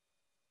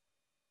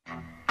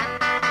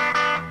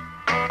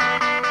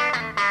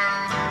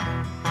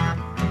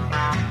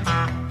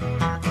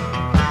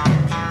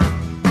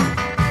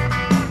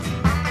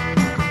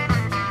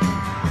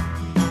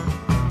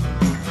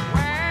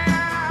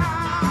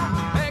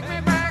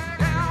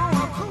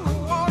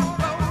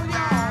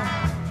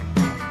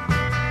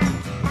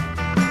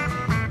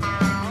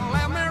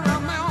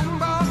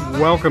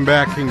 Welcome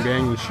back, King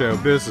Banging Show,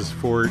 Business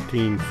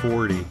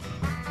 1440.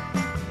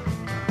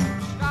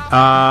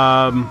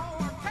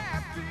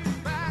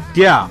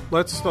 Yeah,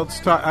 let's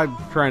talk.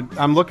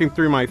 I'm looking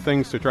through my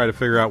things to try to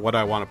figure out what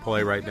I want to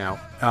play right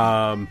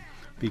now,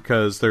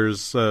 because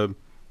there's a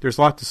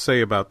lot to say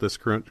about this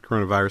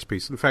coronavirus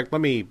piece. In fact,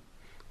 I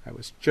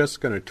was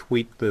just going to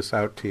tweet this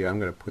out to you. I'm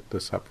going to put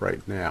this up right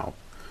now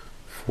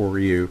for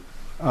you.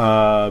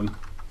 So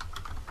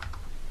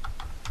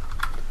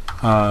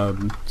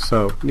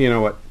you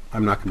know what?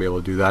 I'm not going to be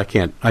able to do that.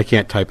 I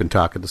can't type and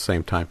talk at the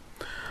same time.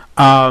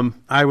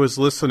 I was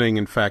listening,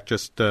 in fact,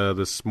 just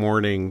this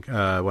morning when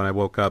I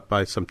woke up.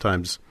 I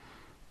sometimes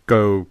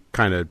go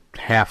kind of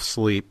half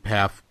sleep,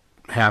 half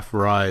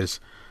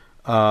rise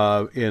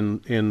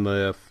in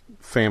the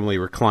family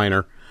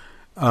recliner,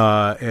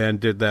 and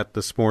did that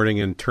this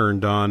morning and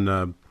turned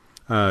on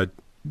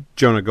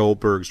Jonah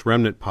Goldberg's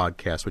Remnant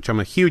podcast, which I'm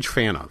a huge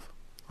fan of.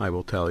 I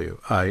will tell you,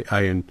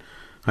 I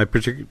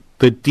particularly.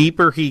 The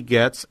deeper he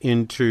gets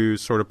into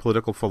sort of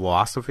political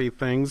philosophy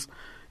things,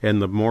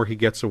 and the more he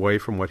gets away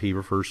from what he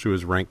refers to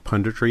as rank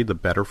punditry, the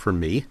better for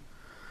me.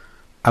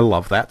 I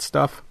love that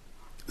stuff.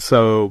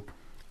 So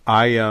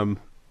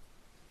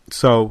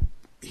so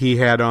he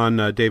had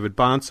on David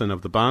Bahnsen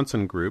of the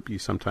Bahnsen Group. You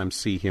sometimes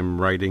see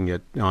him writing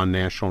it on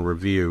National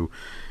Review.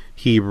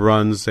 He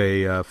runs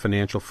a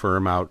financial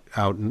firm out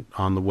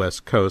on the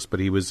West Coast, but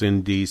he was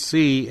in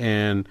D.C.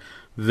 and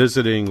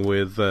visiting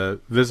with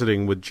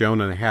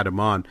Jonah, and had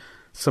him on.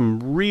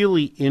 Some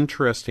really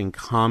interesting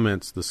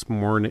comments this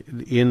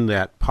morning in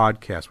that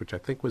podcast, which I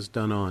think was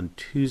done on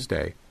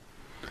Tuesday.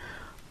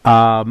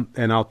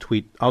 And I'll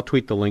tweet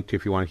the link to you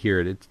if you want to hear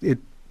it.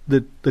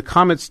 The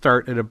comments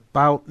start at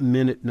about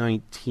minute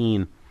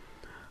 19.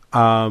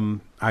 I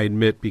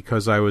admit,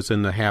 because I was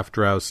in the half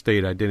drowse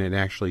state, I didn't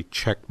actually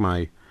check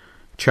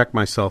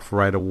myself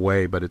right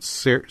away, but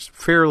it's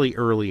fairly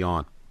early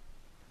on.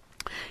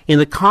 And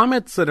the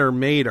comments that are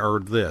made are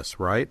this,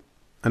 right?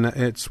 And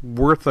it's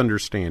worth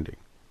understanding.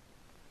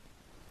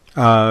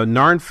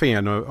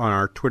 Narnfan on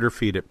our Twitter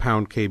feed at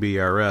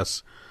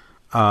 #KBRS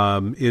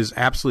is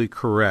absolutely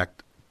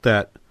correct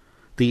that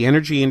the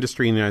energy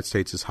industry in the United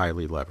States is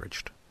highly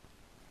leveraged.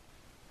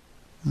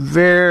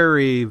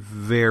 Very,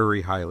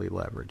 very highly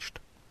leveraged.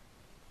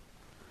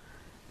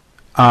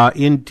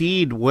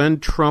 Indeed, when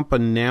Trump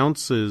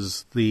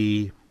announces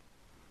the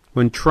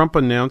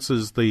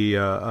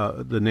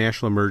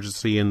national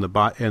emergency and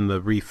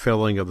the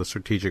refilling of the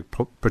Strategic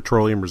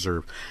Petroleum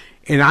Reserve,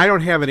 and I don't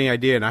have any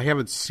idea, and I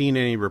haven't seen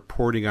any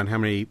reporting on how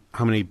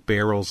many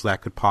barrels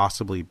that could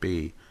possibly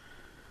be.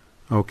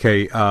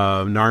 Okay,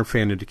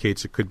 Narnfan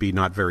indicates it could be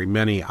not very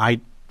many.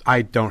 I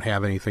don't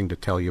have anything to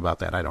tell you about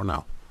that. I don't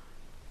know.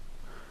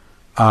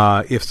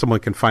 If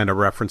someone can find a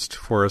reference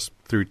for us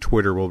through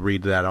Twitter, we'll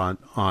read that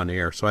on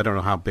air. So I don't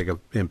know how big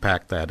of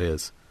impact that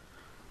is.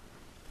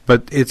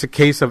 But it's a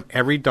case of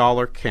every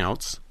dollar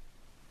counts,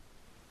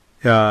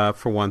 for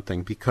one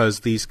thing,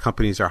 because these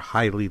companies are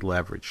highly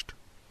leveraged.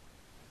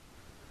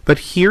 But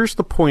here's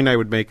the point I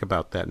would make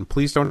about that, and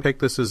please don't take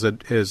this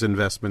as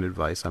investment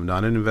advice. I'm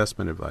not an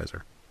investment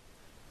advisor.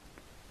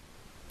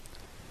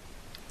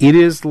 It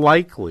is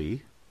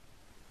likely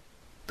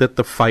that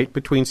the fight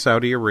between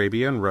Saudi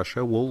Arabia and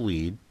Russia will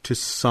lead to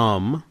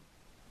some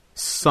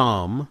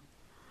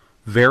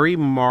very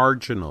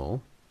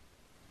marginal,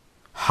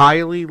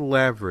 highly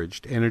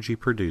leveraged energy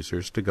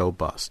producers to go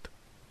bust.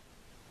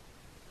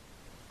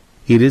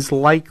 It is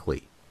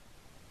likely.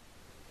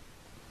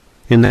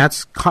 And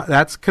that's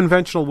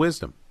conventional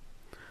wisdom.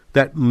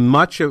 That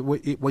much of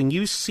when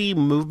you see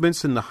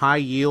movements in the high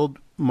yield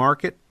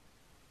market,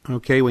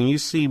 okay, when you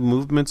see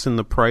movements in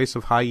the price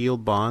of high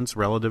yield bonds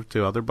relative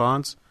to other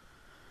bonds,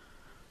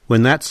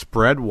 when that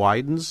spread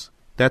widens,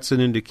 that's an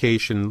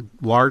indication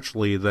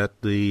largely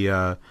that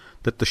the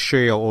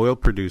shale oil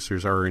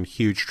producers are in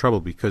huge trouble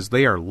because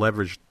they are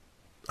leveraged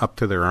up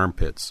to their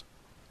armpits.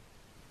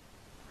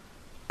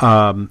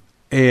 And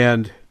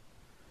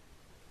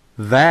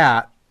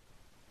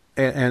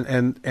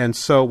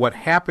so what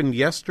happened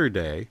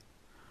yesterday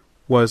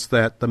was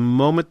that the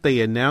moment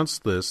they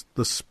announced this,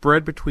 the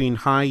spread between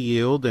high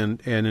yield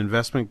and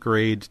investment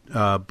grade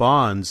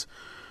bonds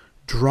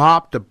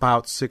dropped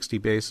about 60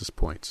 basis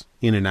points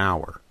in an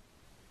hour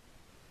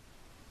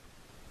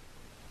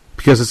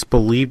because it's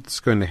believed it's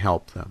going to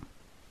help them.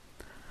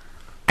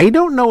 I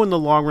don't know in the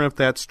long run if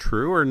that's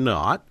true or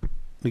not.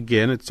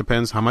 Again, it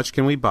depends how much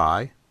can we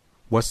buy,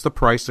 what's the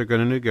price they're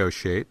going to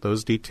negotiate.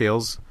 Those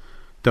details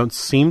don't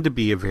seem to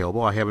be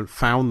available. I haven't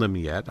found them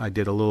yet. I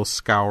did a little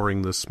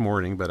scouring this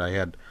morning, but I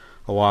had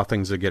a lot of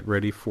things to get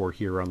ready for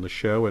here on the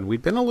show, and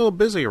we've been a little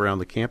busy around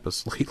the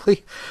campus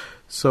lately,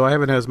 so I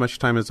haven't had as much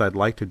time as I'd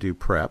like to do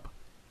prep.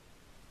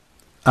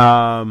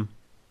 But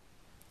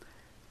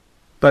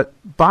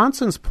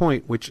Bahnsen's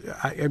point, which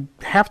I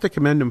have to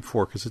commend him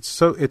for, because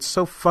it's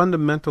so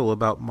fundamental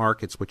about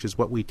markets, which is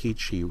what we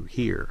teach you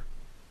here.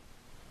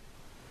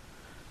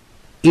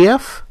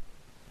 If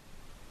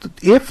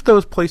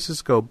those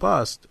places go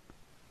bust,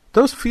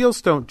 those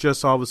fields don't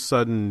just all of a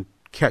sudden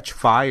catch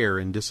fire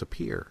and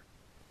disappear.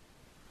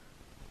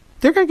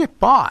 they're going to get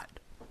bought.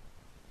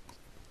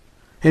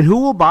 And who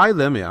will buy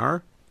them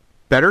are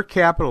better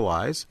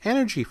capitalized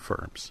energy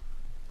firms.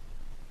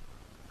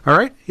 All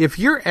right? If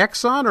you're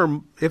Exxon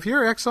or if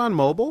you're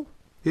ExxonMobil,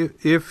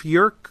 if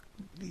you're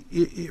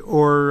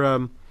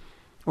or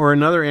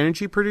another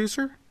energy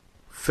producer,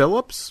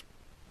 Phillips,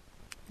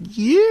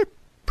 you're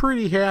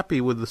pretty happy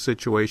with the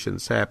situation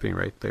that's happening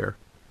right there.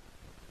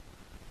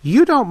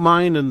 You don't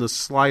mind in the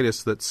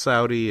slightest that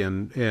Saudi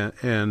and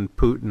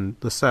Putin,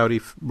 the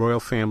Saudi royal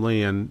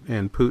family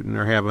and Putin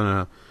are having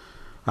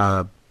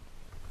a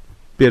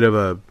bit of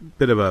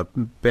a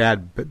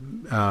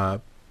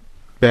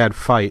bad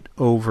fight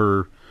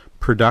over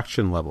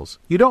production levels.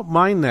 You don't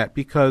mind that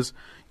because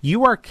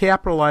you are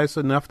capitalized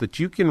enough that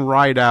you can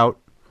ride out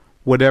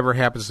whatever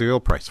happens to the oil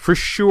price. For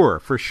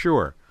sure.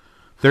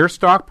 Their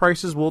stock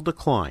prices will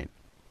decline.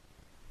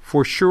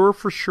 For sure.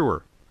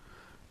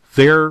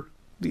 They're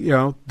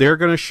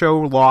going to show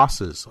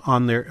losses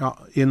on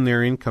in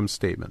their income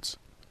statements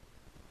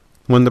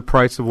when the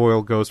price of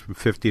oil goes from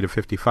 $50 to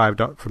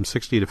 $55, from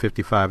 $60 to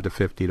 $55 to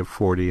 $50 to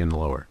 $40 and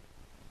lower.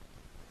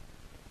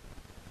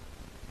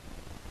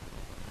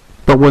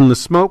 But when the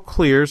smoke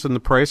clears and the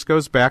price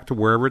goes back to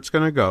wherever it's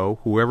going to go,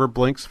 whoever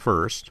blinks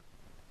first,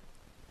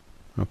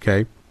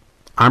 okay,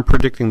 I'm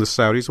predicting the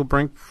Saudis will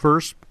blink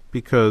first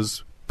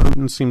because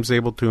Putin seems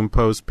able to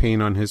impose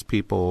pain on his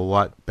people a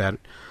lot better,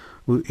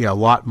 a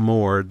lot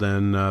more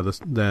than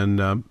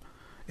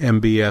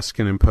MBS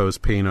can impose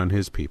pain on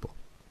his people.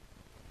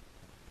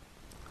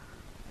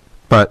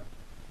 But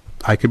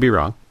I could be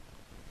wrong.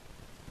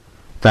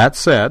 That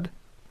said,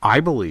 I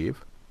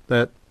believe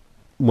that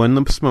when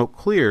the smoke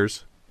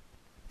clears,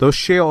 those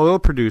shale oil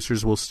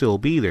producers will still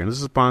be there. And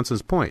this is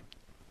Bonson's point.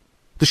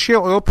 The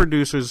shale oil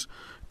producers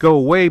go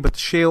away, but the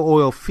shale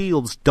oil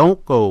fields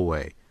don't go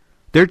away.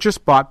 They're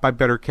just bought by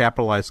better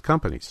capitalized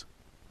companies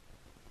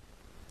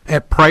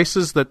at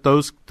prices that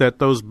those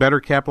better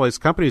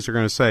capitalized companies are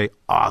going to say,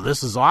 "Oh,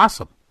 this is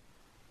awesome.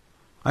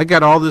 I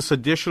got all this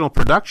additional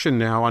production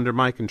now under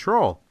my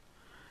control,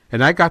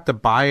 and I got to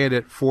buy it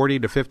at 40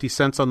 to 50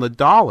 cents on the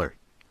dollar.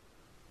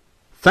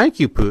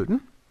 Thank you,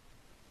 Putin.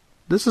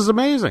 This is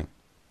amazing."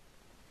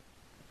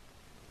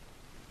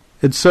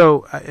 And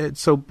so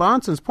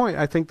Bonson's point,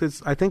 I think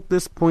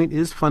this point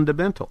is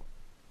fundamental.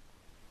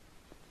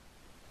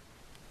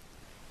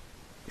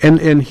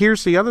 And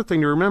here's the other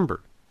thing to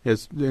remember,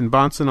 and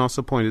Bonson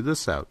also pointed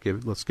this out.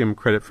 Let's give him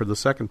credit for the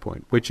second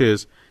point, which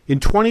is in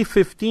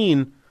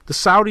 2015, the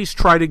Saudis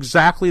tried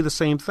exactly the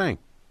same thing.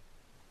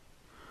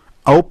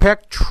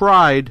 OPEC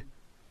tried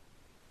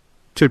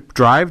to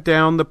drive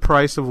down the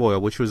price of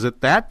oil, which was at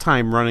that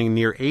time running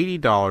near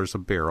 $80 a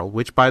barrel,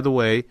 which, by the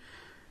way,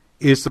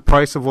 is the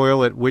price of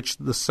oil at which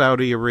the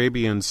Saudi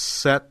Arabians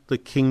set the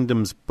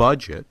kingdom's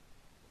budget.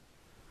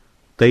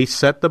 They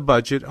set the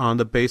budget on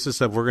the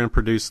basis of we're going to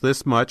produce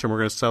this much and we're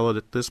going to sell it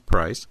at this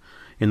price.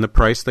 And the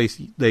price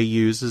they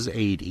use is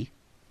 80.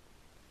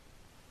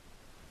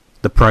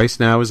 The price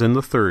now is in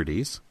the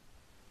 30s.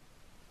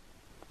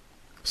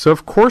 So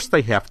of course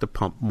they have to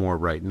pump more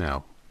right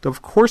now.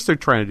 Of course they're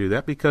trying to do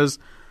that because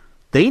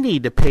they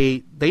need to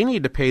pay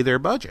their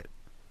budget.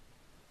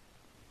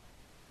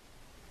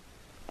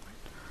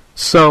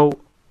 So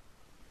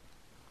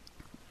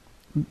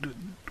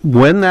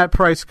when that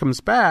price comes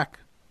back,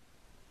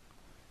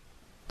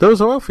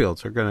 those oil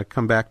fields are going to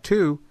come back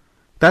too.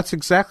 That's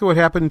exactly what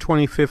happened in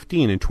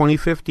 2015. In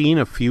 2015,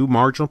 a few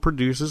marginal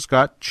producers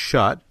got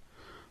shut.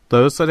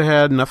 Those that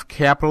had enough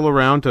capital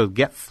around to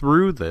get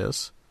through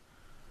this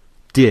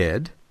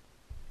did.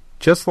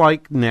 Just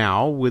like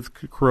now with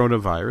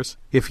coronavirus,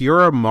 if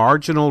you're a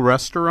marginal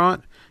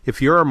restaurant,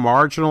 if you're a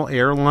marginal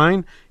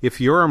airline,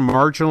 if you're a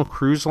marginal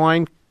cruise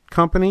line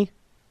company,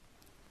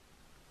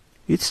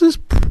 this is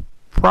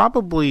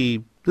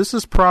probably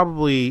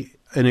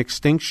an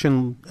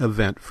extinction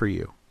event for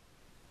you.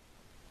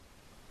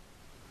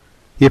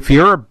 If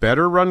you're a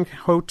better run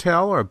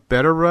hotel or a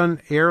better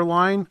run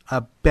airline,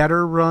 a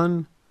better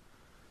run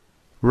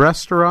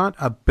restaurant,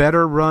 a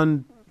better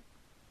run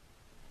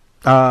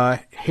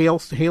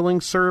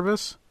hailing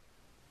service,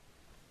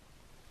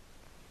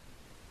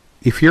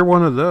 if you're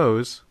one of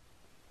those,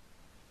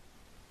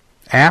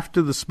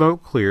 after the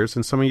smoke clears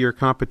and some of your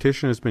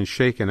competition has been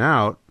shaken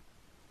out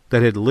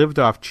that had lived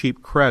off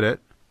cheap credit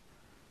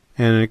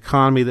and an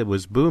economy that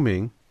was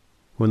booming,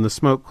 when the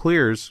smoke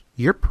clears,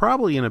 you're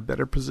probably in a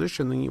better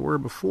position than you were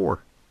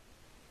before.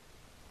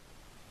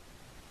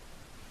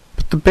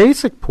 But the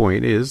basic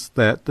point is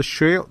that the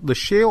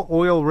shale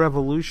oil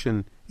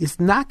revolution is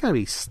not going to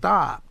be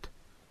stopped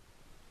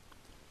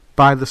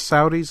by the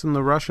Saudis and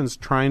the Russians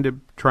trying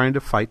to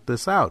fight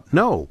this out.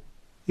 No,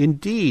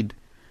 indeed,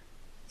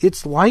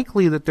 it's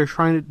likely that they're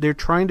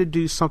trying to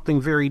do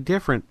something very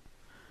different.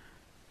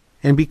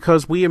 And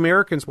because we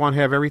Americans want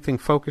to have everything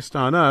focused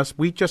on us,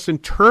 we just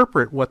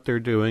interpret what they're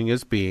doing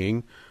as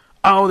being,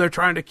 oh, they're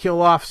trying to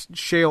kill off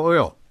shale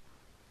oil.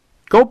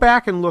 Go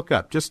back and look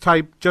up. Just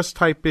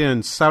type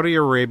in Saudi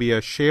Arabia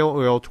shale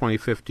oil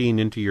 2015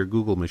 into your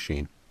Google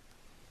machine.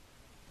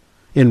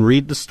 And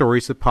read the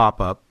stories that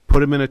pop up. Put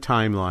them in a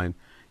timeline.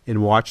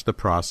 and watch the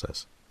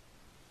process.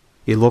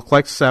 It looked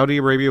like Saudi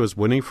Arabia was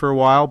winning for a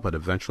while, but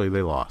eventually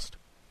they lost.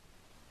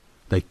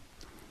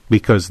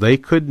 Because they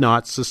could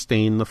not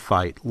sustain the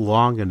fight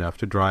long enough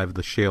to drive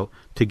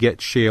to get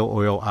shale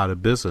oil out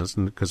of business.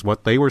 And because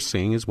what they were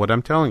seeing is what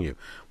I'm telling you.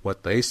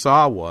 What they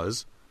saw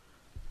was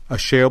a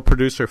shale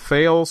producer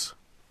fails,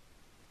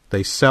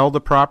 they sell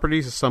the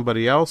property to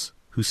somebody else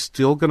who's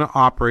still going to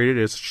operate it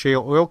as a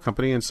shale oil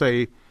company and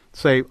say,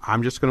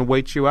 I'm just going to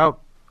wait you out,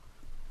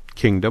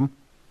 Kingdom.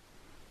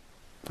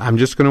 I'm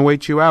just going to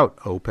wait you out,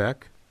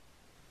 OPEC.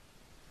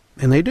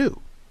 And they do.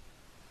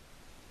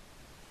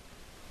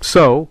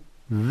 So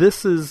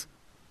this is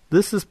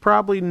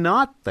probably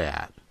not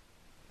that.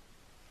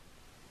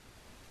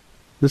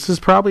 This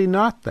is probably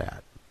not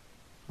that.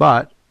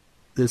 But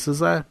this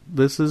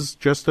is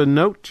just a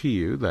note to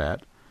you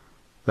that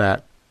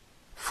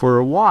for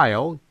a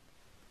while,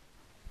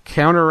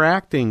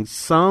 counteracting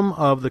some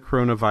of the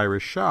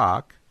coronavirus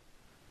shock,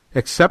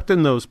 except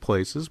in those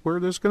places where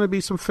there's going to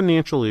be some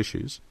financial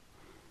issues,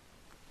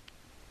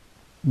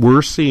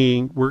 we're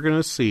going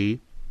to see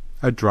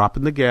a drop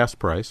in the gas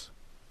price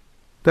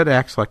that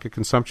acts like a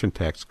consumption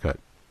tax cut.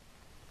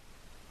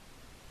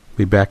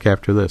 Be back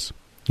after this.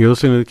 You're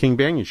listening to the King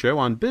Banaian Show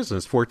on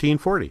Business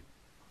 1440.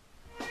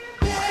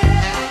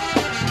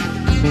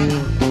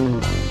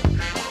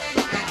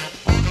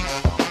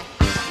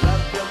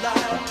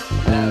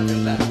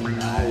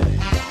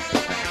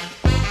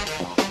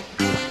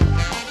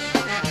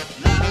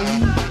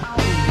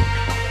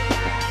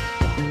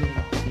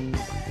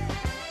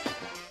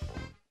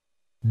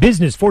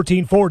 Business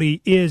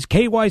 1440 is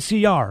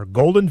KYCR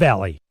Golden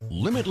Valley.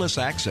 Limitless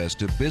access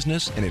to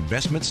business and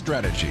investment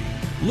strategy.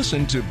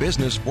 Listen to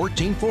Business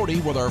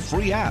 1440 with our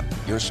free app,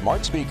 your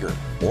smart speaker,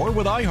 or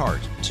with iHeart,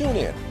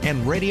 TuneIn,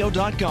 and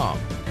Radio.com.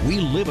 We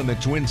live in the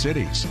Twin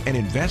Cities and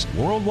invest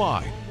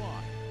worldwide.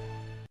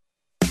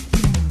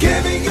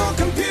 Giving your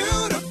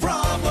computer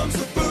problems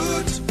a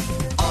boot.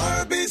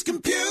 Arby's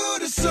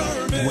Computer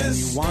Service. When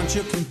you want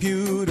your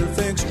computer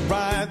fixed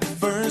right the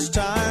first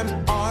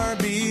time,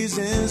 Arby's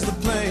is the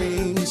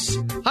place.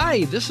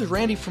 Hi, this is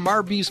Randy from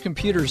RB's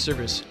Computer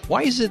Service.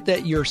 Why is it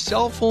that your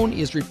cell phone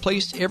is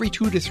replaced every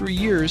 2 to 3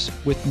 years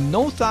with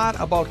no thought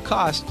about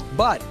cost,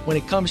 but when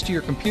it comes to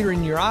your computer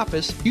in your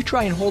office, you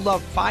try and hold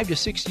out 5 to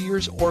 6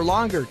 years or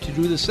longer to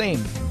do the same?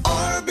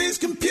 RB's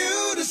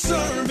Computer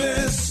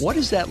Service. What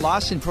is that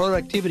loss in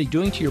productivity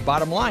doing to your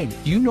bottom line?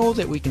 Do you know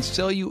that we can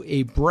sell you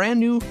a brand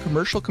new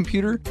commercial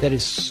computer that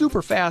is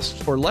super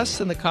fast for less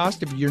than the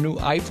cost of your new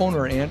iPhone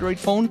or Android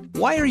phone?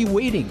 Why are you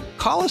waiting?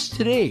 Call us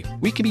today.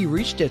 We can be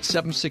reached at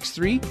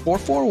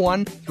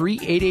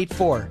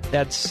 763-441-3884.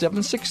 That's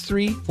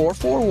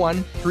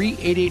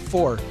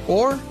 763-441-3884.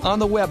 Or on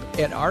the web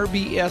at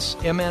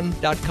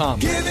rbsmn.com.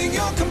 Giving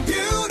your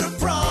computer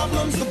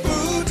problems the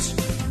boot.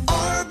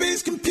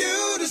 Arby's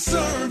Computer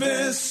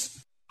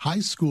Service. High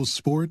school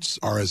sports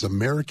are as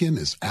American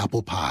as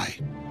apple pie.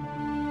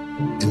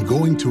 And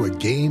going to a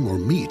game or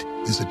meet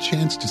is a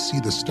chance to see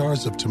the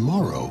stars of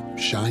tomorrow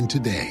shine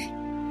today.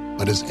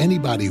 But as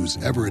anybody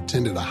who's ever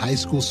attended a high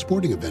school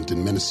sporting event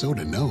in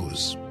Minnesota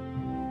knows,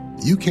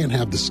 you can't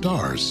have the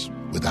stars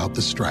without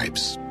the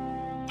stripes.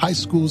 High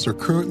schools are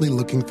currently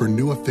looking for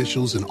new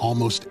officials in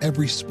almost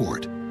every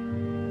sport.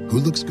 Who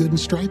looks good in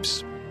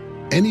stripes?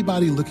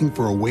 Anybody looking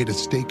for a way to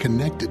stay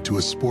connected to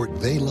a sport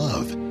they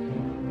love.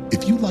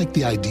 If you like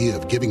the idea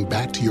of giving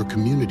back to your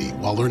community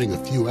while earning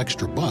a few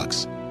extra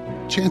bucks,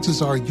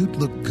 chances are you'd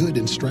look good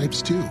in stripes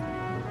too.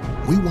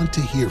 We want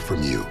to hear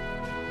from you.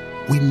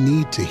 We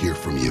need to hear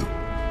from you.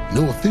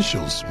 No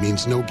officials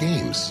means no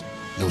games.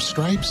 No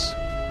stripes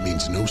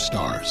means no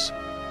stars.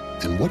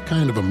 And what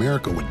kind of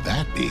America would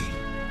that be?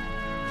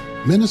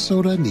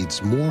 Minnesota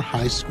needs more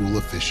high school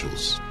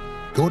officials.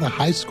 Go to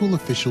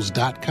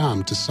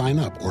highschoolofficials.com to sign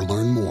up or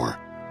learn more.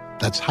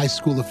 That's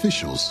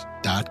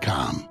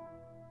highschoolofficials.com.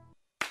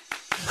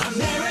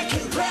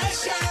 American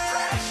pressure.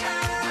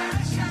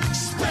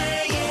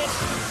 Spray it,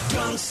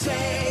 don't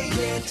say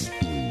it.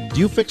 Do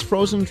you fix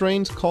frozen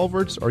drains,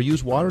 culverts, or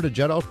use water to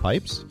jet out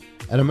pipes?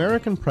 At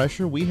American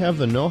Pressure, we have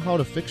the know-how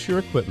to fix your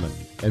equipment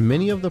and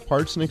many of the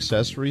parts and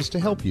accessories to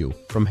help you,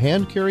 from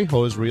hand-carry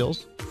hose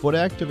reels,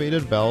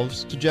 foot-activated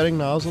valves, to jetting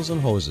nozzles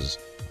and hoses.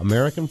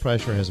 American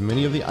Pressure has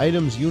many of the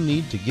items you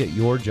need to get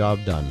your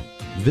job done.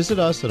 Visit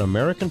us at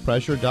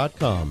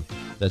AmericanPressure.com.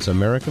 That's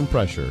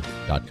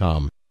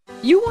AmericanPressure.com.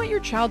 You want your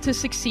child to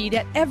succeed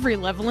at every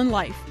level in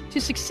life. To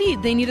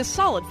succeed, they need a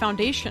solid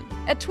foundation.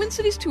 At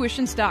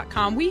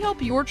TwinCitiesTuitions.com, we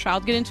help your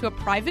child get into a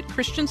private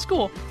Christian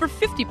school for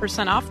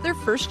 50% off their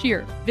first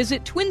year.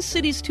 Visit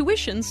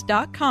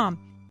TwinCitiesTuitions.com.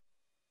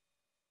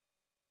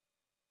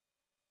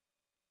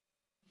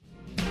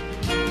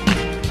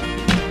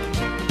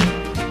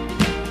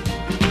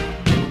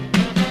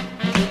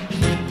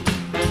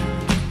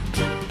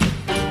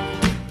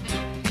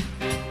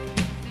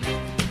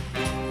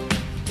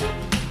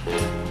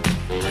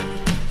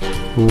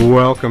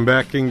 Welcome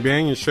back, King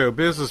Banaian Show,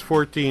 Business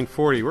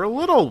 1440. We're a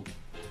little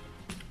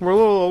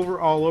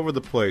all over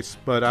the place,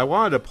 but I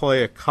wanted to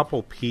play a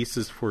couple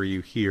pieces for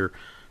you here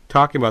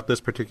about this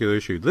particular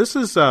issue. This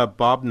is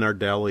Bob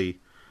Nardelli.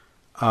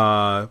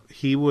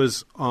 He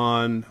was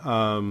on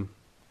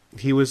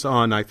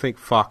I think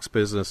Fox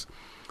Business.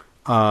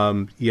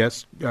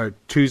 Thursday,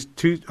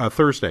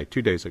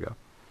 2 days ago,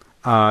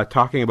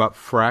 talking about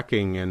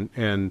fracking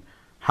and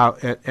how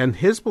and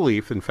his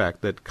belief, in fact,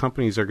 that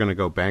companies are going to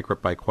go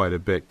bankrupt by quite a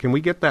bit. Can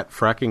we get that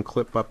fracking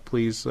clip up,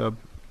 please,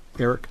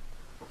 Eric?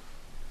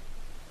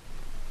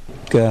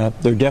 They're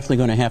definitely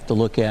going to have to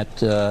look at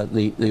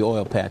the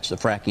oil patch, the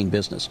fracking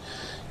business.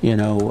 You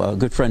know, a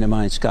good friend of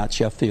mine, Scott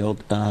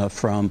Sheffield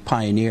from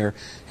Pioneer,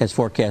 has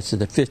forecasted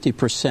that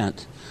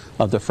 50%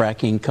 of the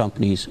fracking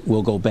companies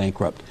will go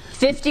bankrupt.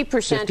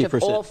 50%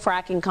 of all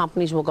fracking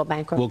companies will go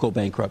bankrupt? Will go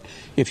bankrupt.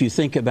 If you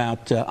think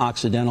about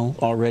Occidental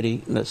already,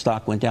 the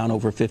stock went down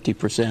over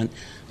 50%.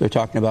 They're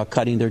talking about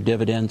cutting their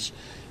dividends.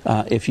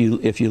 If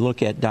you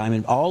look at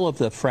Diamond, all of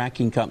the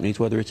fracking companies,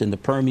 whether it's in the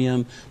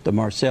Permian, the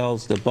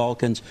Marcellus, the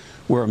Balkans,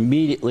 we're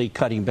immediately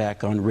cutting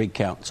back on rig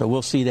count. So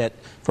we'll see that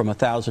from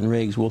 1,000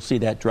 rigs, we'll see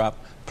that drop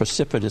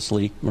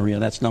precipitously, Maria.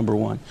 That's number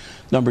one.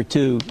 Number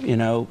two, you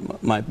know,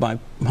 my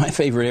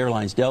favorite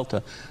airline's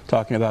Delta,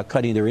 talking about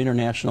cutting their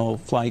international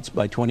flights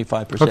by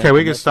 25%. Okay,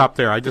 we can stop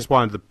there. I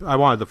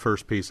wanted the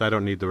first piece. I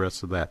don't need the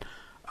rest of that.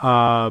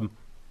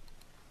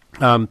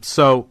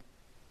 So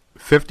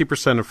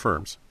 50% of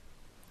firms.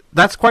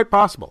 That's quite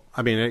possible.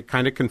 I mean, it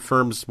kind of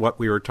confirms what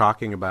we were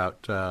talking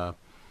about.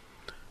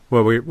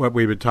 What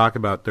we would talk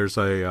about. There's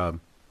a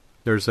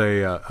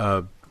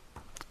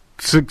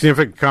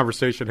significant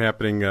conversation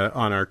happening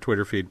on our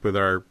Twitter feed with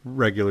our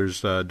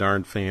regulars,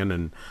 Darn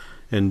Fan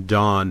and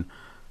Don,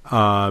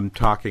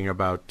 talking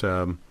about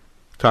our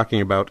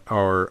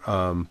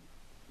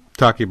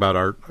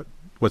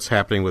what's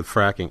happening with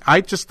fracking.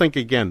 I just think,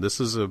 again, this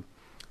is an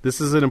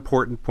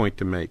important point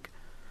to make,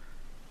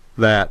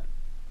 that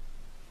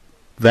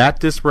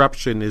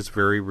disruption is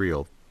very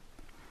real.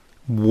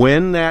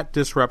 When that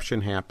disruption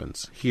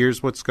happens,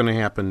 here's what's going to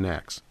happen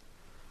next.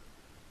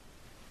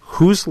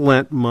 Who's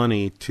lent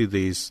money to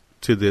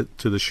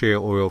the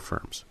shale oil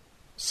firms?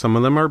 Some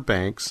of them are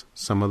banks,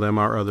 some of them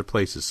are other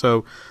places.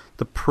 So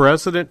the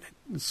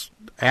president's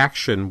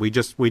action, we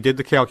did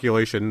the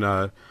calculation.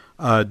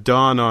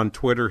 Don on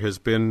Twitter has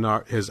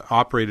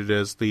operated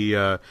as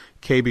the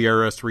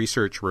KBRS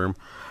research room,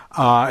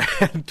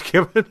 and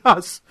given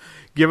us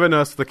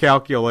the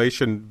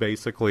calculation.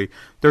 Basically,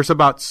 there's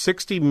about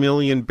 60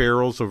 million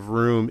barrels of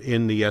room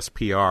in the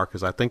SPR,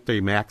 because I think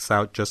they max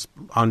out just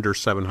under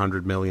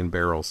 700 million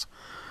barrels.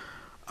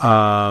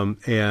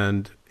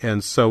 And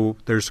so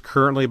there's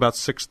currently about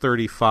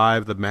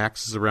 635. The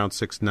max is around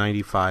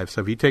 695.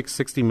 So if you take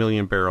 60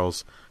 million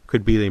barrels,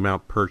 could be the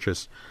amount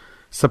purchased.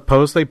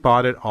 Suppose they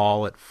bought it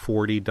all at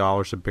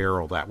 $40 a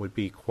barrel. That would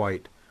be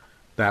quite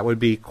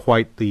the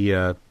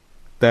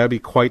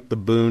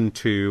boon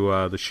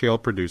to the shale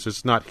producers.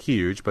 It's not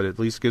huge, but at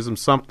least gives them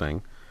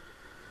something.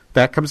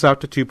 That comes out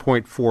to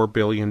 $2.4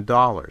 billion.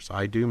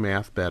 I do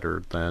math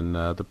better than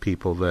the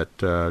people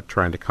that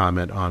trying to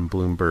comment on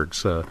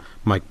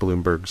Mike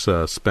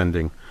Bloomberg's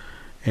spending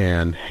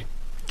and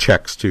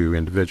checks to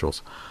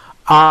individuals.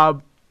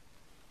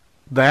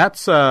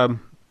 That's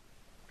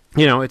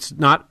it's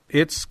not.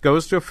 It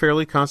goes to a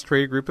fairly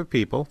concentrated group of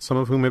people, some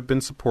of whom have been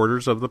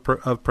supporters of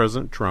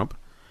President Trump.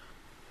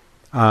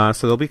 So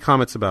there'll be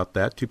comments about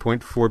that.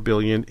 $2.4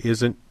 billion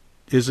isn't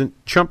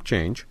chump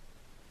change.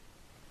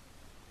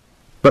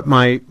 But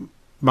my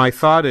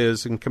thought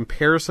is, in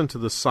comparison to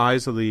the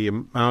size of the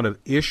amount of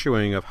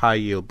issuing of high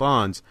yield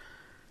bonds,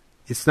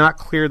 it's not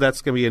clear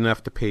that's going to be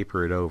enough to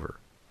paper it over.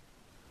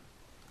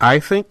 I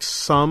think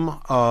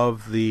some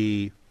of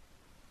the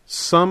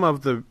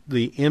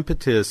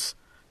impetus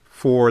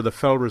for the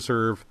Federal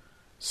Reserve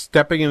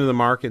stepping into the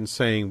market and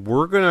saying,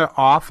 we're going to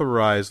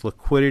authorize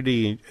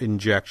liquidity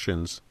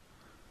injections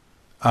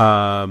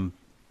of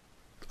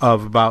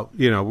about,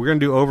 we're going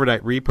to do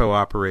overnight repo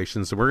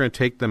operations, and we're going to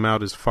take them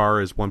out as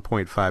far as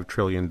 $1.5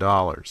 trillion.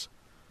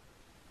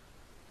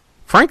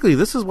 Frankly,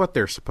 this is what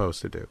they're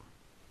supposed to do.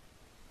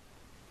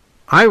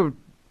 I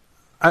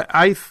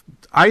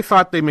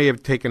thought they may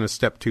have taken a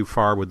step too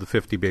far with the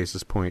 50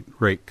 basis point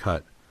rate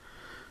cut.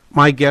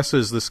 My guess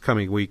is this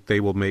coming week they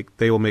will make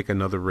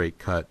another rate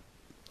cut.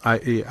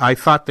 I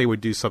thought they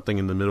would do something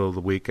in the middle of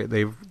the week.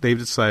 They've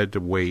decided to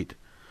wait.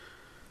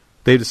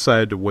 They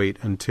decided to wait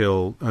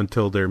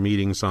until their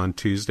meetings on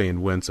Tuesday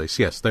and Wednesdays.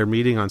 Yes, they're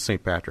meeting on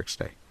St. Patrick's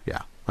Day.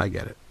 Yeah, I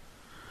get it.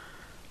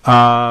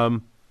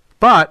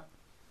 But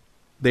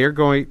they're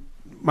going.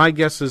 My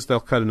guess is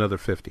they'll cut another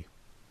 50,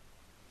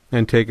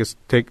 and take us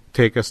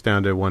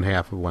down to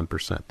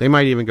 0.5%. They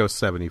might even go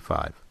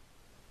 75.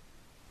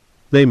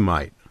 They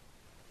might.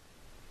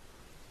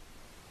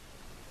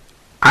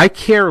 I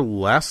care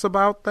less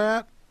about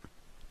that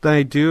than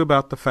I do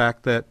about the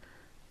fact that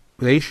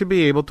they should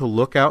be able to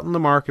look out in the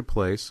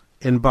marketplace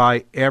and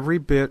buy every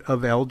bit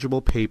of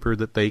eligible paper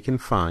that they can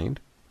find,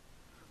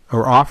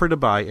 or offer to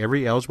buy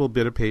every eligible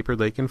bit of paper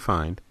they can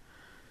find,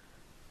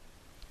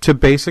 to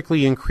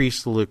basically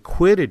increase the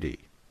liquidity.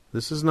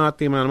 This is not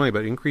the amount of money,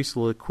 but increase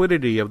the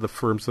liquidity of the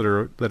firms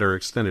that are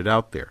extended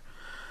out there.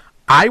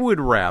 I would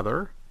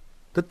rather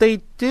that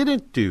they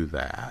didn't do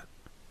that.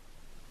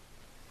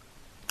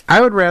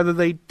 I would rather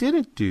they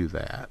didn't do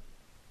that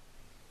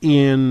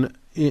in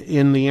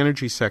the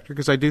energy sector,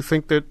 because I do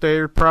think that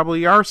there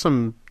probably are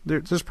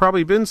there's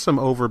probably been some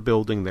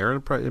overbuilding there,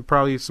 and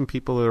probably some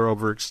people that are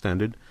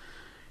overextended,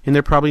 and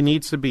there probably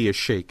needs to be a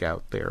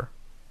shakeout there.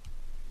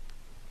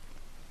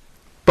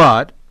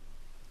 But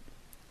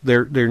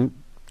the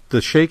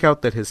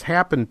shakeout that has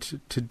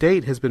happened to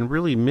date has been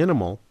really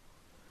minimal,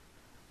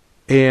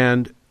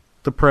 and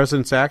the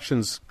president's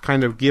actions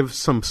kind of give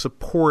some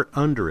support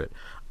under it.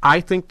 I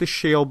think the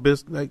shale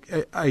business,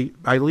 I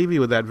leave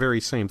you with that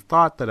very same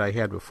thought that I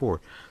had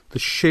before. The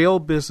shale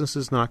business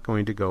is not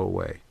going to go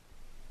away.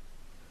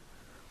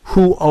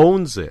 Who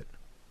owns it?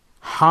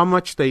 How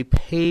much they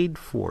paid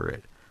for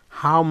it?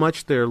 How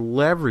much they're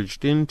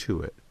leveraged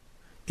into it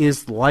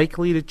is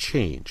likely to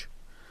change.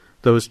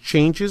 Those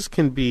changes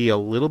can be a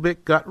little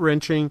bit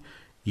gut-wrenching.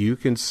 You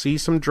can see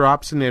some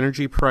drops in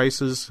energy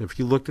prices. If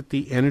you looked at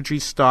the energy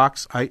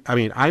stocks,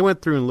 I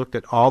went through and looked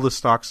at all the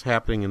stocks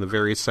happening in the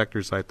various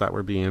sectors I thought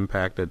were being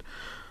impacted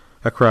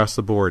across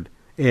the board.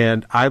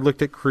 And I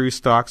looked at cruise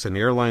stocks and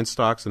airline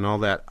stocks and all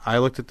that. I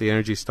looked at the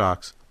energy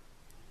stocks,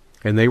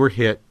 and they were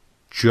hit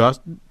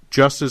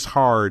just as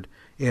hard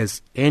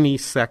as any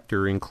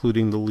sector,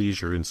 including the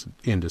leisure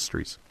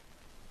industries.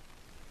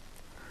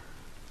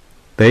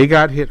 They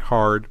got hit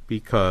hard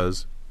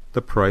because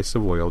the price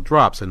of oil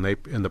drops, and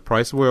the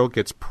price of oil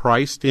gets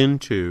priced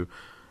into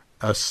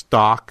a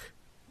stock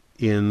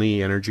in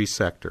the energy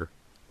sector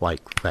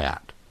like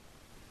that.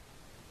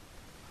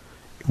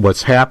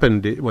 What's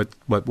happened?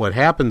 What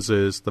happens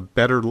is the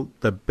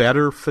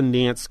better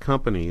financed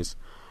companies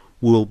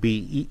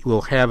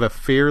will have a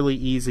fairly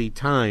easy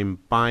time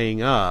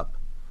buying up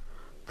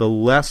the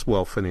less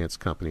well financed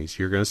companies.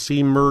 You're going to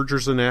see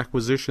mergers and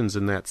acquisitions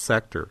in that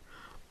sector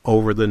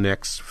over the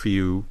next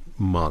few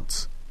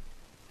months.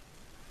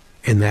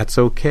 And that's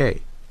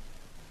okay.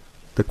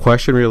 The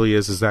question really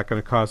is that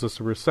going to cause us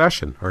a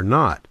recession or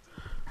not?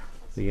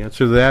 The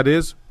answer to that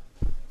is,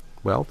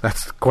 well,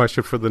 that's the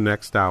question for the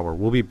next hour.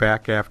 We'll be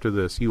back after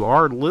this. You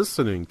are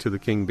listening to The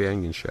King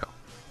Banaian Show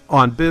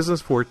on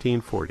Business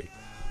 1440.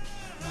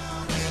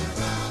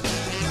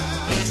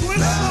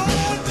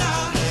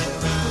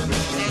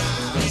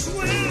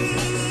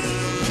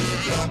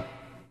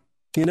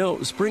 You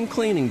know, spring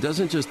cleaning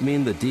doesn't just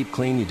mean the deep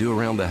clean you do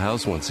around the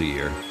house once a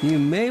year. You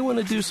may want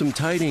to do some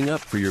tidying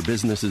up for your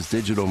business's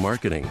digital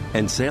marketing,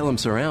 and Salem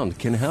Surround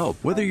can help.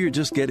 Whether you're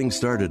just getting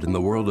started in the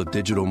world of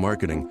digital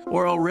marketing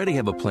or already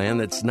have a plan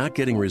that's not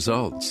getting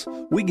results,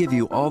 we give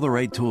you all the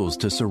right tools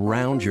to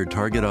surround your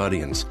target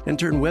audience and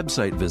turn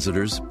website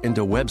visitors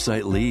into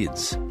website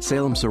leads.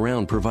 Salem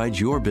Surround provides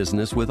your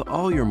business with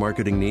all your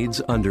marketing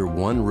needs under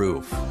one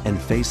roof.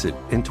 And face it,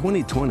 in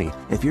 2020,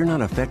 if you're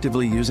not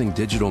effectively using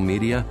digital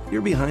media,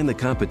 you're behind the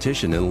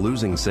competition and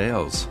losing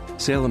sales.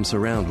 Salem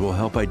Surround will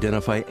help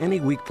identify any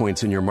weak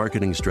points in your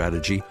marketing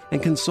strategy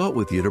and consult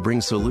with you to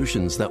bring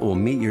solutions that will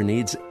meet your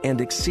needs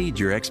and exceed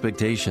your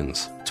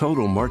expectations.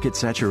 Total market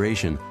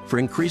saturation for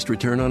increased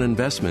return on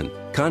investment.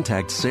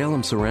 Contact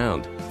Salem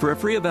Surround for a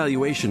free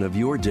evaluation of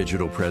your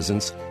digital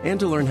presence and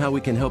to learn how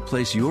we can help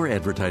place your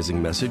advertising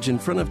message in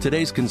front of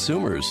today's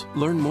consumers.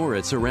 Learn more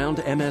at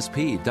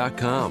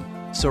surroundmsp.com.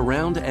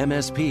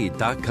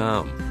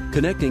 surroundmsp.com,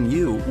 connecting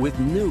you with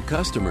new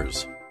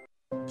customers.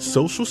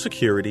 Social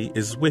Security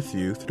is with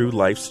you through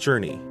life's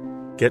journey.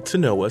 Get to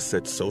know us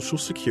at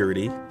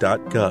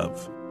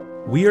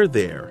socialsecurity.gov. We are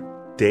there,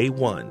 day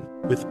one,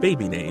 with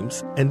baby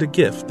names and a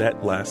gift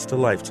that lasts a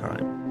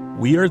lifetime.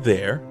 We are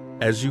there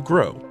as you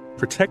grow,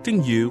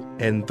 protecting you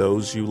and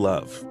those you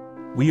love.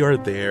 We are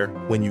there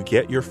when you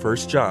get your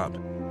first job,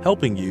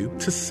 helping you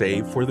to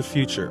save for the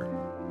future.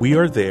 We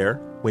are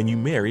there when you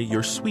marry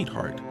your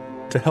sweetheart,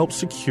 to help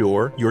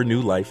secure your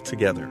new life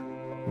together.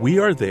 We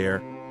are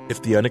there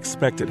if the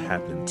unexpected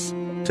happens,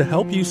 to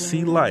help you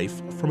see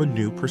life from a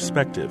new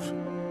perspective.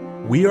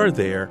 We are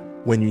there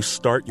when you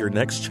start your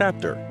next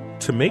chapter,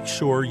 to make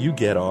sure you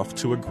get off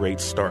to a great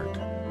start.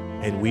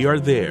 And we are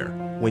there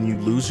when you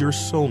lose your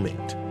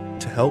soulmate,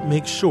 to help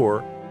make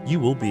sure you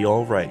will be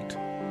all right.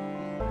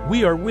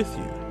 We are with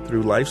you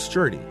through life's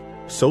journey.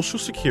 Social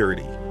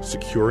Security,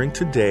 securing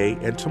today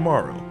and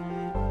tomorrow.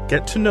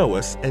 Get to know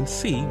us and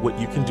see what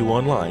you can do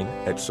online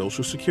at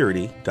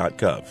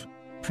socialsecurity.gov.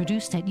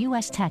 Produced at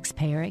U.S.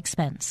 taxpayer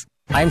expense.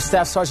 I'm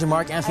Staff Sergeant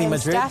Mark Anthony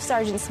Madrid. Staff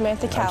Sergeant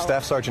Samantha Cowell. I'm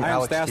Staff Sergeant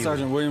Alex Staff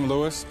Sergeant William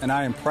Lewis, and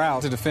I am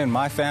proud to defend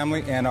my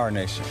family and our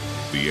nation.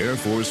 The Air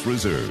Force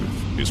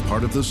Reserve is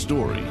part of the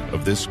story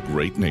of this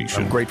great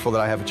nation. I'm grateful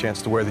that I have a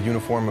chance to wear the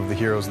uniform of the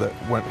heroes that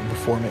went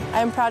before me.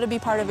 I am proud to be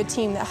part of a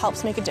team that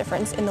helps make a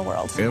difference in the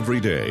world.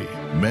 Every day,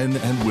 men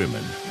and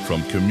women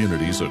from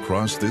communities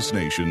across this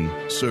nation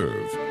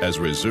serve as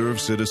Reserve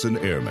Citizen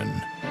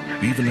Airmen.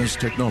 Even as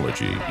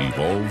technology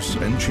evolves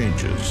and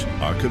changes,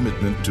 our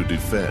commitment to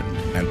defend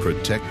and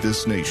protect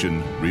this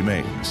nation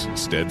remains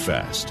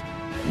steadfast.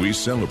 We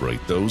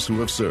celebrate those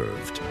who have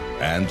served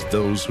and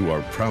those who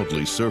are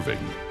proudly serving.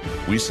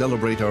 We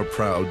celebrate our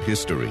proud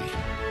history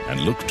and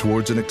look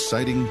towards an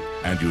exciting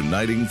and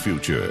uniting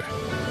future.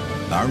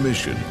 Our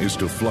mission is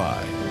to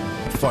fly,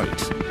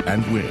 fight,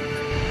 and win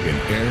in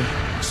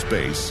air,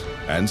 space,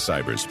 and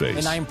cyberspace.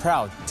 And I am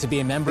proud to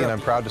be a member. And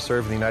I'm proud to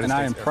serve in the United States.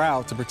 And I am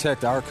proud to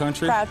protect our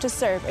country. Proud to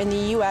serve in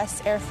the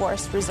U.S. Air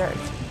Force Reserve.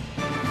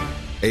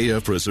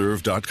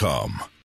 AFReserve.com.